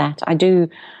just love that. I do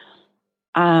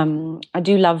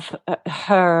love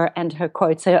her and her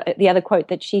quotes. So the other quote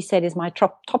that she said is, "My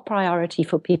top priority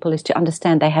for people is to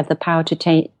understand they have the power to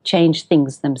change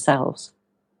things themselves."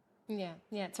 Yeah,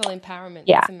 it's all empowerment.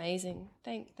 Yeah. It's amazing.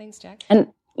 Thanks, Jack. And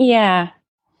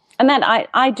that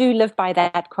I do live by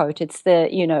that quote. It's the,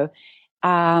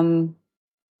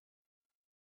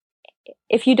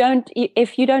 if you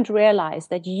don't realize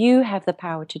that you have the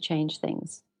power to change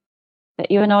things,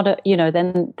 that you're not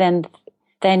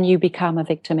then you become a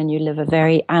victim and you live a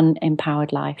very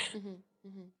unempowered life. Mm-hmm,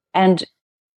 mm-hmm. And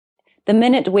the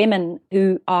minute women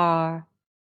who are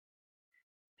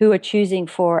choosing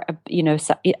for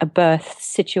a birth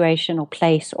situation or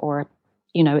place, or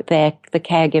they're the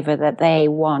caregiver that they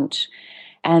want,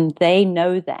 and they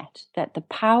know that the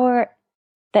power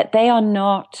that they are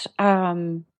not,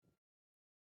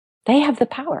 they have the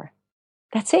power.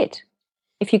 That's it.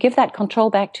 If you give that control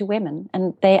back to women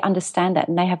and they understand that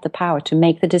and they have the power to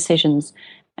make the decisions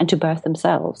and to birth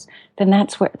themselves, then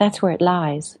that's where it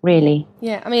lies, really.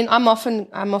 Yeah, I mean, I'm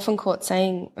often caught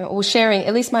saying or sharing,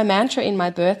 at least my mantra in my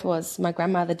birth was, my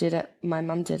grandmother did it, my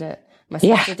mum did it, my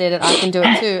sister did it, I can do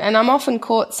it too. And I'm often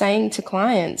caught saying to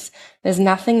clients, there's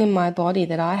nothing in my body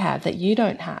that I have that you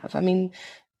don't have. I mean,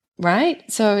 right?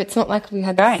 So it's not like we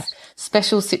had this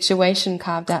special situation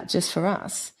carved out just for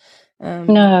us.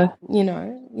 No.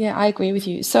 Yeah, I agree with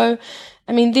you. So,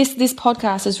 I mean, this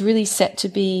podcast is really set to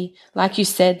be, like you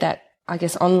said, that, I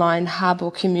guess, online hub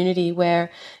or community where,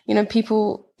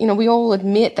 people, we all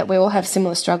admit that we all have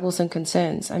similar struggles and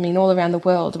concerns. I mean, all around the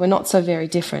world, we're not so very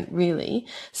different, really.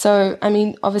 So, I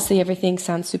mean, obviously everything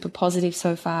sounds super positive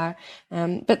so far.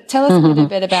 But tell us a little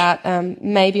bit about,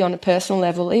 maybe on a personal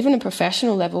level, even a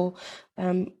professional level,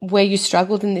 where you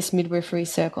struggled in this midwifery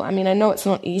circle. I mean, I know it's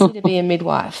not easy to be a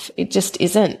midwife. It just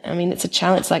isn't. I mean, it's a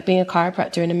challenge. It's like being a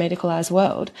chiropractor in a medicalized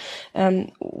world.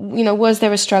 Was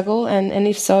there a struggle? And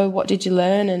if so, what did you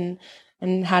learn?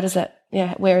 And how does that,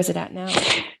 where is it at now?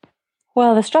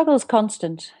 Well, the struggle is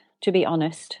constant, to be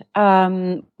honest.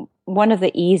 One of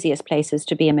the easiest places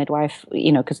to be a midwife,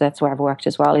 because that's where I've worked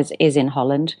as well, is in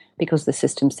Holland, because the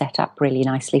system's set up really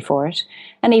nicely for it.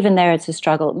 And even there, it's a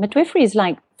struggle. Midwifery is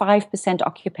like 5%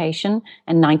 occupation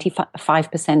and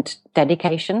 95%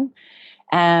 dedication.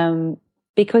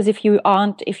 Because if you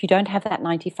don't have that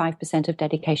 95% of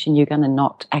dedication, you're going to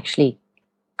not actually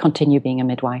continue being a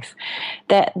midwife.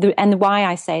 And why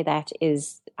I say that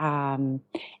is the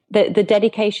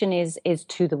dedication is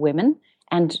to the women,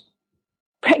 and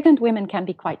pregnant women can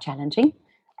be quite challenging,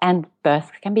 and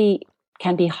birth can be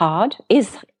hard.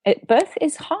 Birth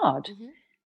is hard.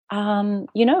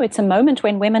 Mm-hmm. It's a moment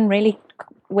when women really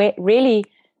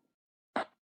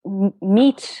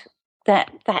meet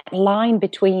that line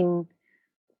between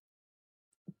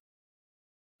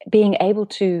being able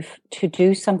to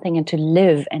do something and to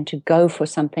live and to go for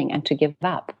something and to give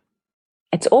up.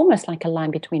 It's almost like a line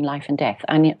between life and death.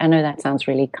 I mean, I know that sounds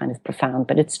really kind of profound,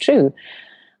 but it's true.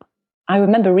 I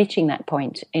remember reaching that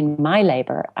point in my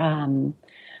labor. And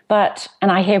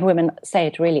I hear women say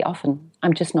it really often,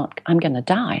 I'm going to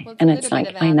die. Well, and it's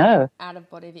like, I know. Out of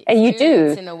body experience, you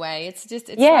do. In a way. It's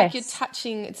like you're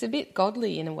touching, it's a bit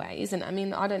godly in a way, isn't it? I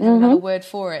mean, I don't have another word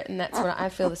for it. And that's what I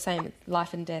feel the same with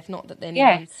life and death. Not that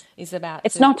anyone is about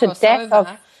it's to not a death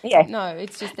over. of, No,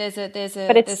 it's just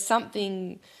there's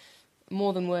something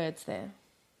more than words there.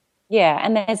 Yeah,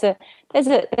 and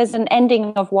there's an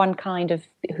ending of one kind of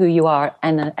who you are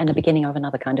and a beginning of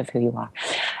another kind of who you are.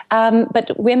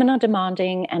 But women are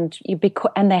demanding, and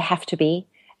they have to be,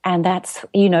 and that's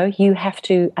you have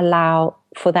to allow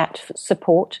for that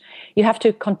support. You have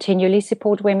to continually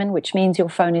support women, which means your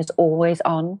phone is always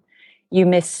on. You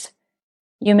miss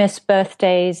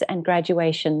birthdays and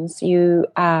graduations. Your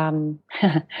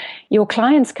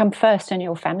clients come first, and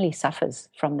your family suffers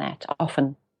from that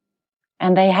often.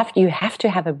 And you have to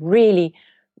have a really,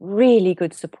 really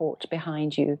good support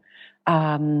behind you,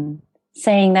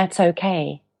 saying that's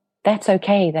okay. That's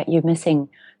okay that you're missing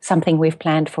something we've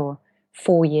planned for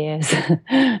 4 years.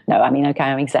 No, I mean, okay,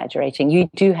 I'm exaggerating. You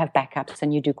do have backups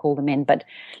and you do call them in, but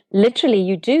literally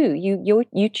you do.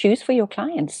 You choose for your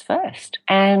clients first,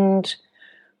 and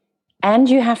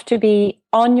you have to be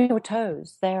on your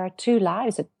toes. There are 2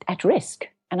 lives at risk,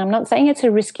 and I'm not saying it's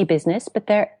a risky business, but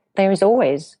there is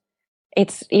always.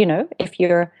 It's, if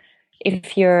you're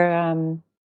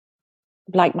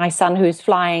like my son who's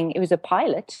flying, who's a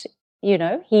pilot,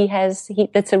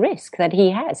 that's a risk that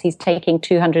he has. He's taking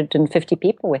 250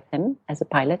 people with him as a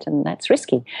pilot, and that's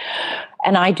risky.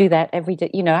 And I do that every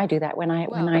day. I do that when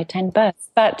I attend births.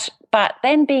 But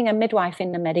then being a midwife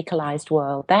in the medicalized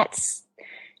world, that's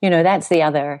the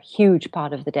other huge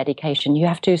part of the dedication. You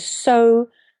have to so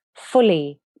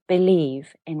fully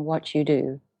believe in what you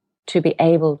do to be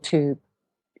able to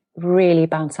really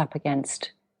bounce up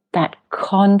against that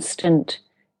constant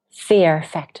fear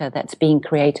factor that's being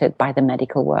created by the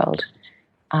medical world.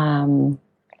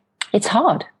 It's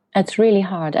hard. It's really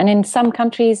hard. And in some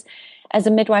countries, as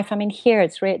a midwife, I mean, here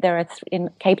in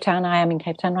Cape Town, I am in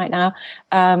Cape Town right now,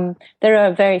 there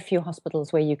are very few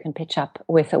hospitals where you can pitch up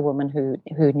with a woman who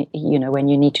when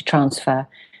you need to transfer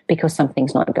because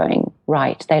something's not going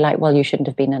right. They're like, well, you shouldn't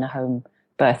have been in a home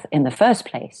birth in the first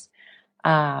place.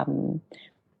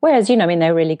 Whereas, I mean,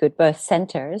 there are really good birth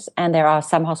centers, and there are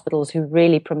some hospitals who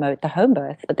really promote the home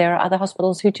birth, but there are other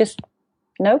hospitals who just,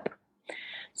 nope.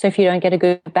 So if you don't get a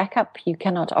good backup, you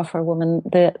cannot offer a woman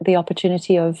the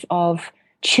opportunity of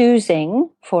choosing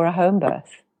for a home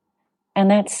birth. And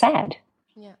that's sad.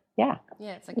 Yeah. Yeah.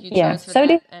 Yeah, it's like you chose for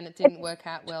that and it didn't work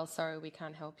out well. Sorry, we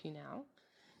can't help you now.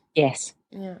 Yes.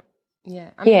 Yeah.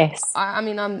 Yeah. Yes. I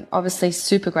mean, I'm obviously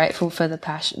super grateful for the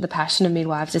passion of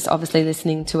midwives, just obviously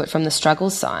listening to it from the struggle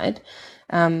side,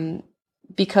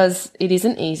 because it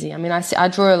isn't easy. I mean, I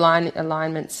draw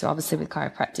alignments obviously with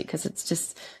chiropractic because it's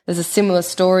just, there's a similar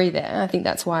story there. I think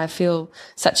that's why I feel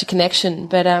such a connection.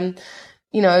 But,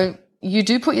 you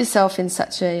do put yourself in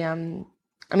such a,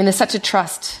 there's such a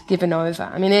trust given over.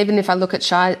 I mean, even if I look at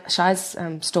Shai's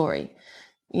story,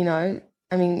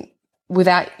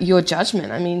 without your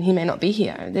judgment, he may not be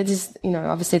here. They're just,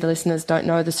 obviously the listeners don't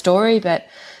know the story, but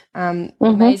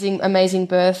amazing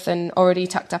birth and already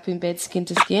tucked up in bed, skin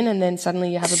to skin, and then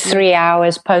suddenly you have 3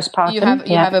 hours postpartum.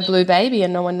 You have a blue baby,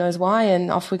 and no one knows why, and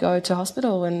off we go to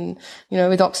hospital, and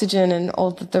with oxygen and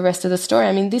all the rest of the story.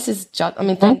 I mean, this is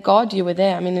thank God you were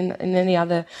there. I mean, in any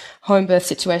other home birth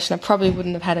situation, I probably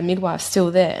wouldn't have had a midwife still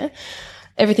there.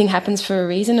 Everything happens for a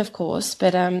reason, of course,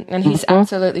 but and he's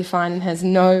absolutely fine and has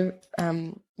no.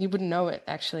 You wouldn't know it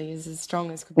actually is as strong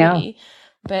as could be,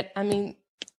 but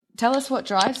tell us what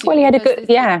drives you. Well, he had a good,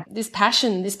 this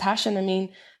passion. I mean,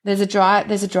 there's a drive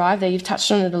there. You've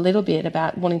touched on it a little bit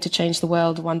about wanting to change the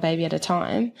world one baby at a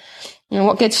time.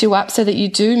 What gets you up so that you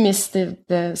do miss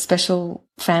the special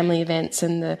family events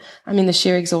and the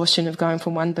sheer exhaustion of going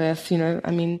from one birth.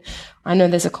 I know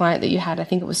there's a client that you had. I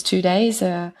think it was 2 days.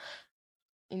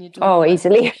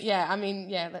 Easily.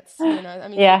 Yeah, let's, there's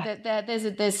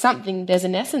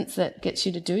an essence that gets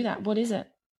you to do that. What is it?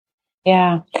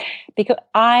 Yeah, because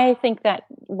I think that,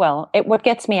 what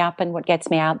gets me up and what gets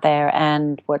me out there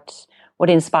and what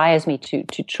inspires me to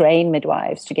train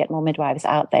midwives, to get more midwives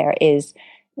out there is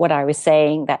what I was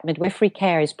saying, that midwifery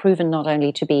care is proven not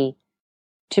only to be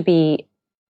the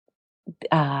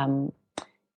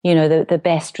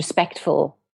best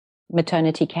respectful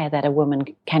maternity care that a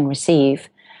woman can receive,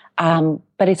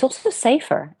 but it's also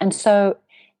safer. And so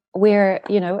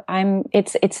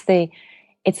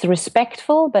it's the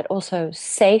respectful but also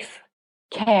safe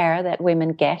care that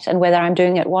women get. And whether I'm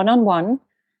doing it one-on-one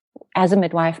as a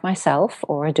midwife myself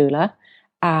or a doula,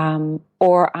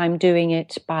 or I'm doing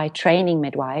it by training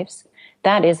midwives,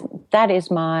 that's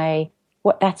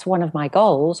one of my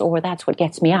goals, or that's what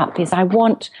gets me up, is I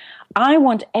want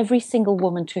every single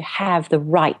woman to have the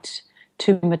right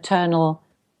to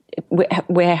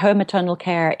where her maternal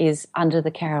care is under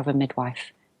the care of a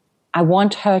midwife. I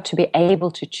want her to be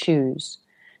able to choose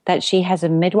that she has a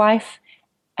midwife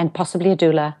and possibly a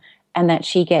doula, and that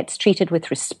she gets treated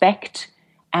with respect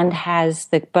and has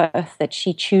the birth that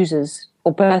she chooses,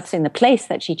 or births in the place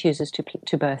that she chooses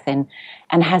to birth in,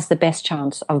 and has the best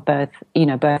chance of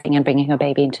birthing and bringing her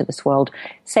baby into this world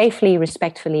safely,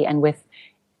 respectfully, and with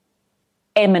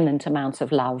eminent amounts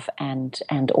of love and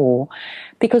awe.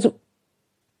 Because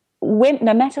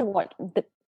no matter what,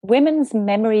 women's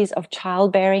memories of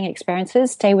childbearing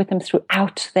experiences stay with them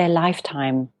throughout their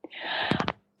lifetime.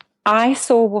 I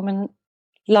saw a woman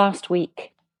last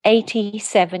week,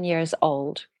 87 years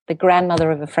old, the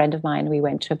grandmother of a friend of mine. We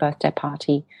went to a birthday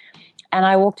party, and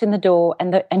I walked in the door,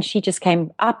 and she just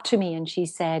came up to me and she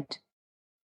said,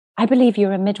 "I believe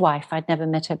you're a midwife." I'd never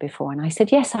met her before. And I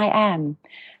said, "Yes, I am."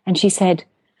 And she said,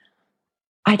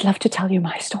 "I'd love to tell you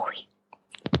my story."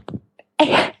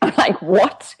 I'm like,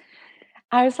 "What?"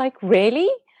 I was like, "Really?"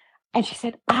 And she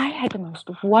said, "I had the most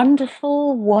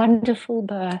wonderful, wonderful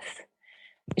birth."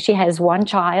 She has one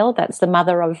child. That's the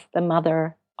mother of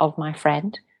my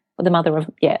friend, or the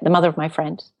mother of my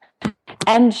friend.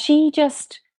 And she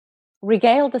just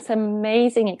regaled this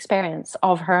amazing experience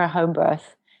of her home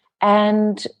birth.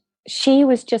 And she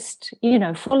was just,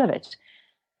 full of it.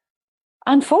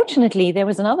 Unfortunately, there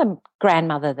was another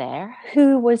grandmother there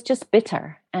who was just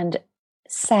bitter and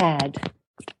sad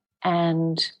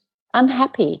and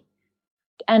unhappy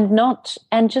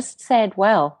and just said,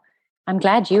 "Well, I'm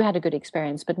glad you had a good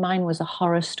experience, but mine was a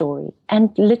horror story,"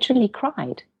 and literally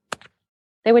cried.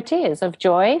 There were tears of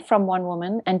joy from one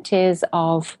woman and tears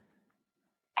of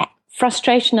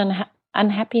frustration and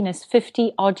unhappiness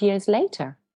 50 odd years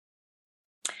later.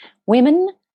 Women,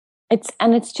 it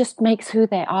just makes who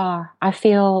they are. I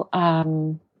feel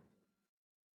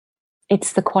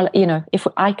it's the quality, if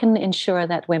I can ensure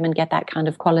that women get that kind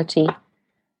of quality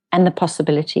and the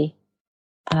possibility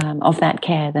of that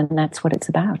care, then that's what it's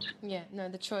about. Yeah, no,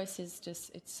 the choice is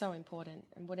it's so important.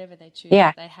 And whatever they choose,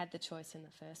 they had the choice in the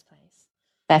first place.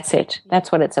 That's it.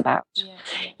 That's what it's about.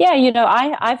 Yeah,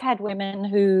 I've had women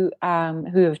who've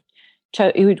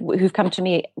come to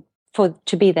me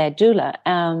to be their doula,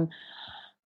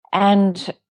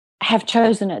 and have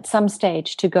chosen at some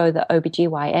stage to go the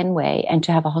OBGYN way and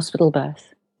to have a hospital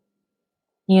birth.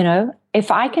 If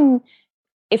I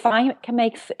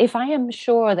am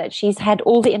sure that she's had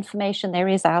all the information there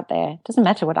is out there, it doesn't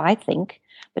matter what I think,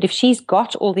 but if she's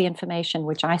got all the information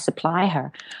which I supply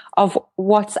her of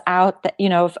what's out, that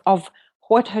of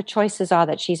what her choices are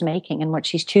that she's making and what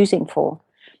she's choosing for,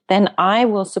 then I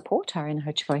will support her in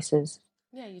her choices.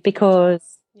 Yeah,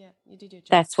 because you do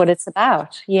that's what it's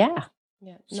about. Yeah.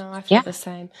 Yeah. No, I feel the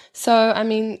same. So, I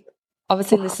mean,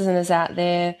 obviously listeners out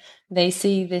there, they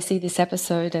see this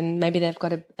episode and maybe they've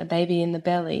got a baby in the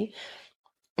belly.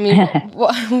 I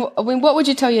mean, what would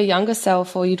you tell your younger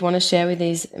self, or you'd want to share with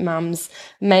these mums,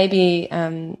 maybe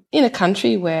in a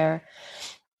country where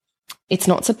it's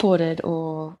not supported,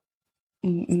 or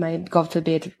maybe, God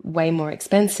forbid, way more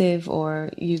expensive, or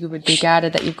you would be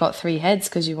guarded that you've got 3 heads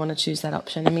because you want to choose that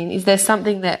option? I mean, is there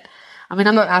something that, I'm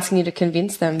not asking you to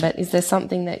convince them, but is there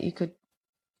something that you could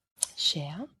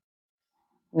share?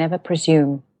 Never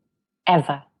presume,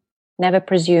 ever. Never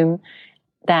presume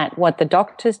that what the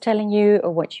doctor's telling you,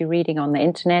 or what you're reading on the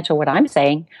internet, or what I'm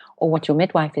saying, or what your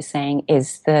midwife is saying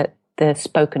is the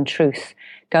spoken truth.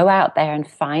 Go out there and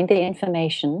find the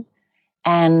information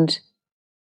and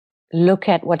look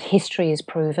at what history has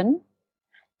proven,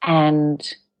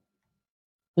 and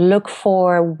look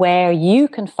for where you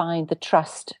can find the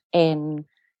trust in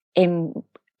where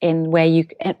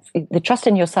the trust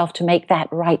in yourself to make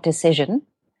that right decision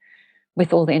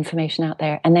with all the information out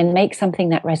there, and then make something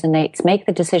that resonates. Make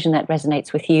the decision that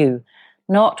resonates with you,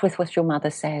 not with what your mother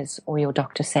says or your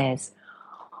doctor says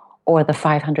or the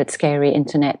 500 scary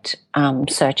internet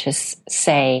searches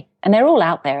say. And they're all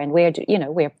out there, and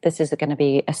this is going to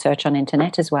be a search on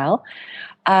internet as well.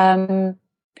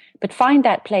 But find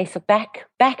that place of back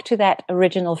to that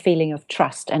original feeling of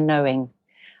trust and knowing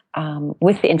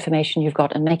with the information you've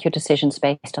got, and make your decisions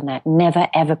based on that. Never,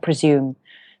 ever presume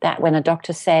that when a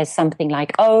doctor says something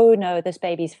like, oh, no, this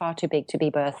baby's far too big to be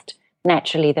birthed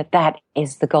naturally, that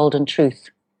is the golden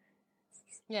truth.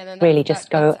 Yeah, then really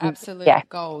just go. That's absolute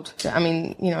gold. I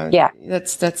mean, that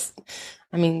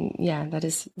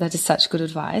is such good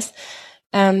advice.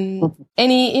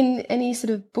 Any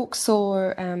sort of books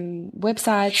or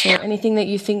websites or anything that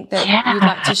you think that you'd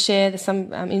like to share? There's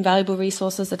some invaluable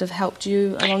resources that have helped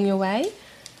you along your way.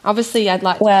 Obviously, I'd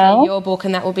like to share your book,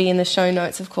 and that will be in the show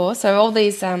notes, of course. So all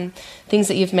these things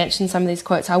that you've mentioned, some of these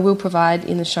quotes, I will provide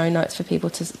in the show notes for people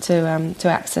to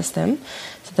access them,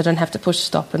 so they don't have to push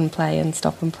stop and play and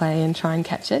try and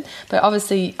catch it. But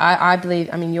obviously, I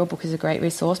believe, your book is a great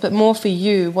resource. But more for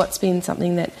you, what's been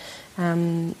something that,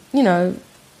 that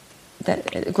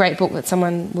a great book that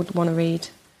someone would want to read?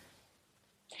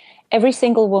 Every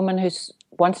single woman who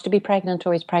wants to be pregnant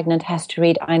or is pregnant has to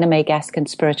read Ina May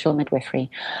Gaskin's Spiritual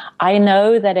Midwifery. I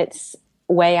know that it's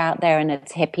way out there and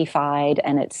it's hippified,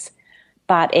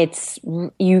 but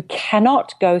you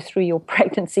cannot go through your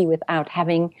pregnancy without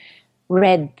having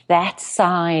read that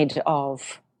side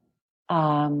of.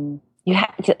 You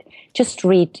have to just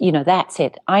read. That's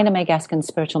it. Ina May Gaskin's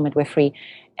Spiritual Midwifery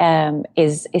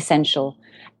is essential,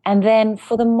 and then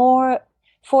for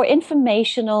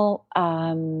informational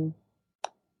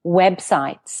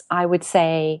websites, I would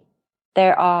say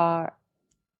there are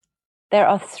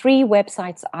 3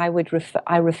 websites I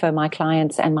refer my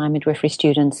clients and my midwifery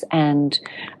students and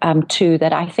to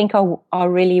that I think are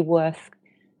really worth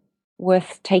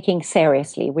taking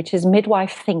seriously, which is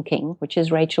Midwife Thinking, which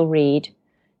is Rachel Reed.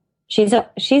 She's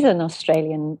an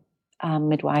Australian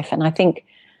midwife, and I think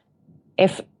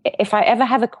if I ever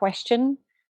have a question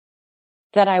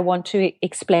that I want to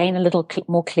explain a little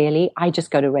more clearly, I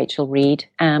just go to Rachel Reed,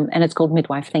 and it's called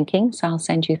Midwife Thinking, so I'll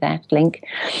send you that link.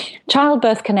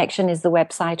 Childbirth Connection is the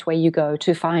website where you go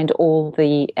to find all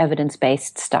the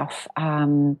evidence-based stuff.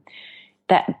 They'll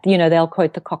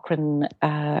quote the Cochrane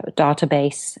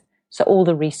database, so all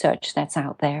the research that's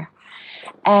out there.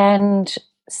 And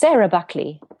Sarah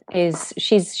Buckley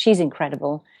she's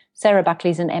incredible. Sarah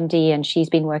Buckley's an MD, and she's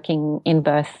been working in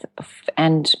birth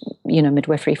and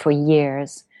midwifery for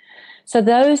years. So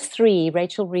those 3,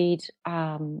 Rachel Reed,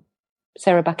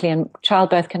 Sarah Buckley, and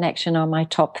Childbirth Connection, are my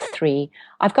top 3.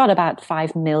 I've got about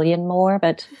 5 million more,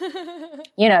 but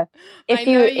I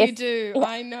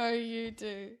know you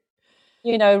do.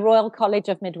 Royal College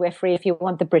of Midwifery, if you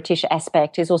want the British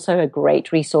aspect, is also a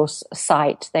great resource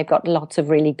site. They've got lots of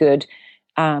really good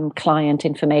client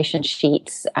information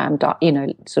sheets,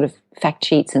 sort of fact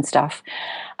sheets and stuff.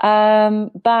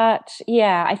 But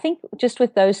yeah, I think just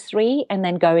with those three and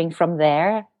then going from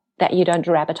there, that you don't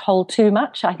rabbit hole too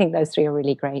much. I think those three are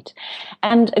really great.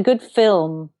 And a good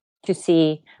film to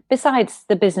see, besides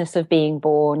The Business of Being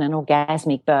Born and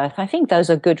Orgasmic Birth, I think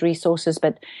those are good resources.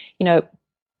 But,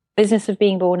 Business of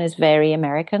Being Born is very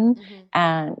American,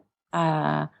 and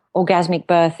Orgasmic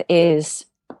Birth is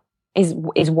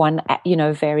one,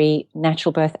 very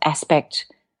natural birth aspect,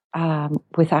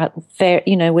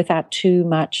 without too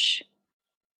much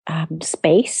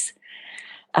space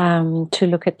to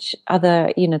look at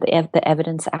other, the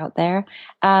evidence out there.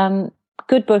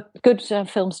 Good book, good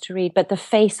films to read. But The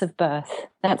Face of Birth,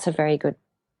 that's a very good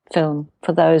film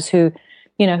for those who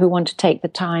want to take the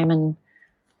time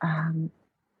and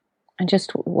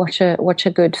just watch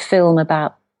a good film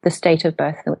about the state of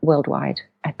birth worldwide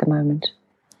at the moment.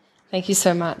 Thank you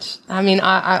so much. I mean,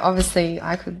 I obviously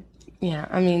I could,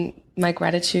 my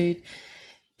gratitude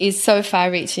is so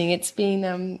far-reaching. It's been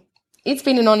an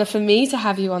honor for me to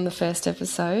have you on the first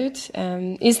episode.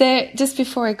 Is there, just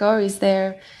before I go, is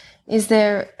there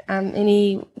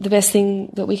the best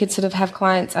thing that we could sort of have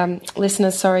clients,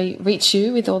 listeners, reach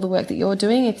you with all the work that you're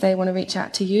doing? If they want to reach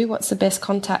out to you, what's the best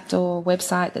contact or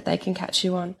website that they can catch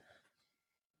you on?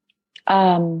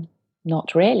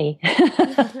 Not really.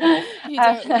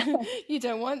 You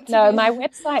don't want to? No, my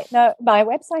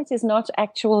website is not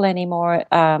actual anymore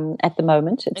at the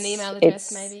moment. An email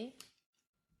address, maybe?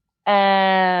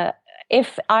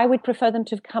 If I would prefer them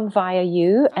to come via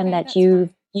you, and that you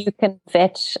can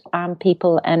vet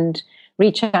people and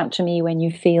reach out to me when you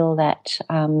feel that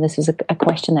this is a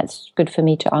question that's good for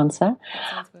me to answer. That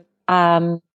sounds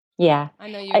good. Yeah. I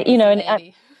know you.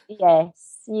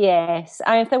 Yes.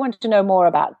 If they want to know more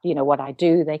about, what I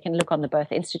do, they can look on the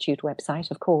Birth Institute website,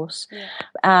 of course.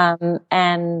 Yeah.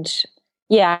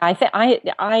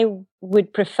 I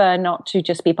would prefer not to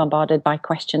just be bombarded by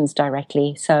questions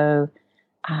directly. So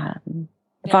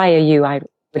via you, I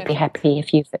would be happy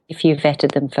if you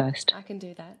vetted them first. I can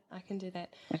do that.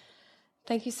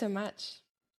 Thank you so much.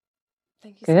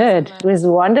 Thank you. Good. So much. It was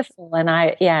wonderful, and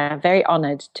very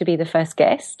honored to be the first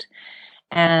guest.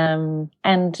 Our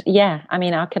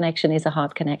connection is a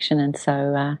heart connection, and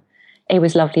so it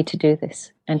was lovely to do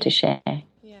this and to share.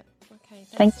 Yeah. Okay.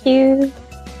 Thank you.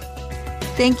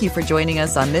 Thank you for joining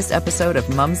us on this episode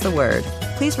of Mum's the Word.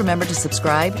 Please remember to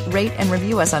subscribe, rate, and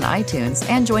review us on iTunes,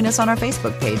 and join us on our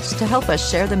Facebook page to help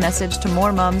us share the message to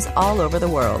more mums all over the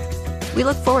world. We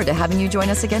look forward to having you join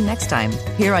us again next time,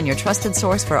 here on your trusted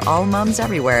source for all mums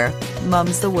everywhere,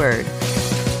 Mum's the Word.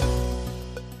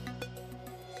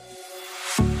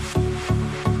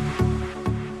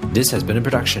 This has been a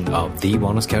production of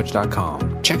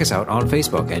TheWellnessCouch.com. Check us out on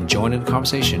Facebook and join in the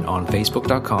conversation on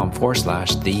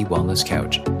Facebook.com/The Wellness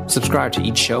Couch. Subscribe to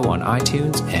each show on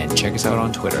iTunes and check us out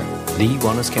on Twitter. The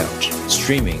Wellness Couch,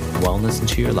 streaming wellness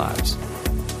into your lives.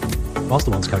 Whilst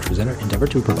the Wellness Couch presenter endeavor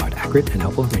to provide accurate and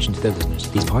helpful information to their listeners,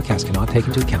 these podcasts cannot take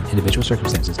into account individual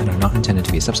circumstances and are not intended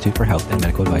to be a substitute for health and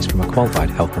medical advice from a qualified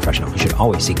health professional. You should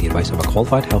always seek the advice of a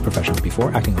qualified health professional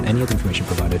before acting on any of the information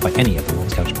provided by any of the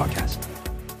Wellness Couch podcasts.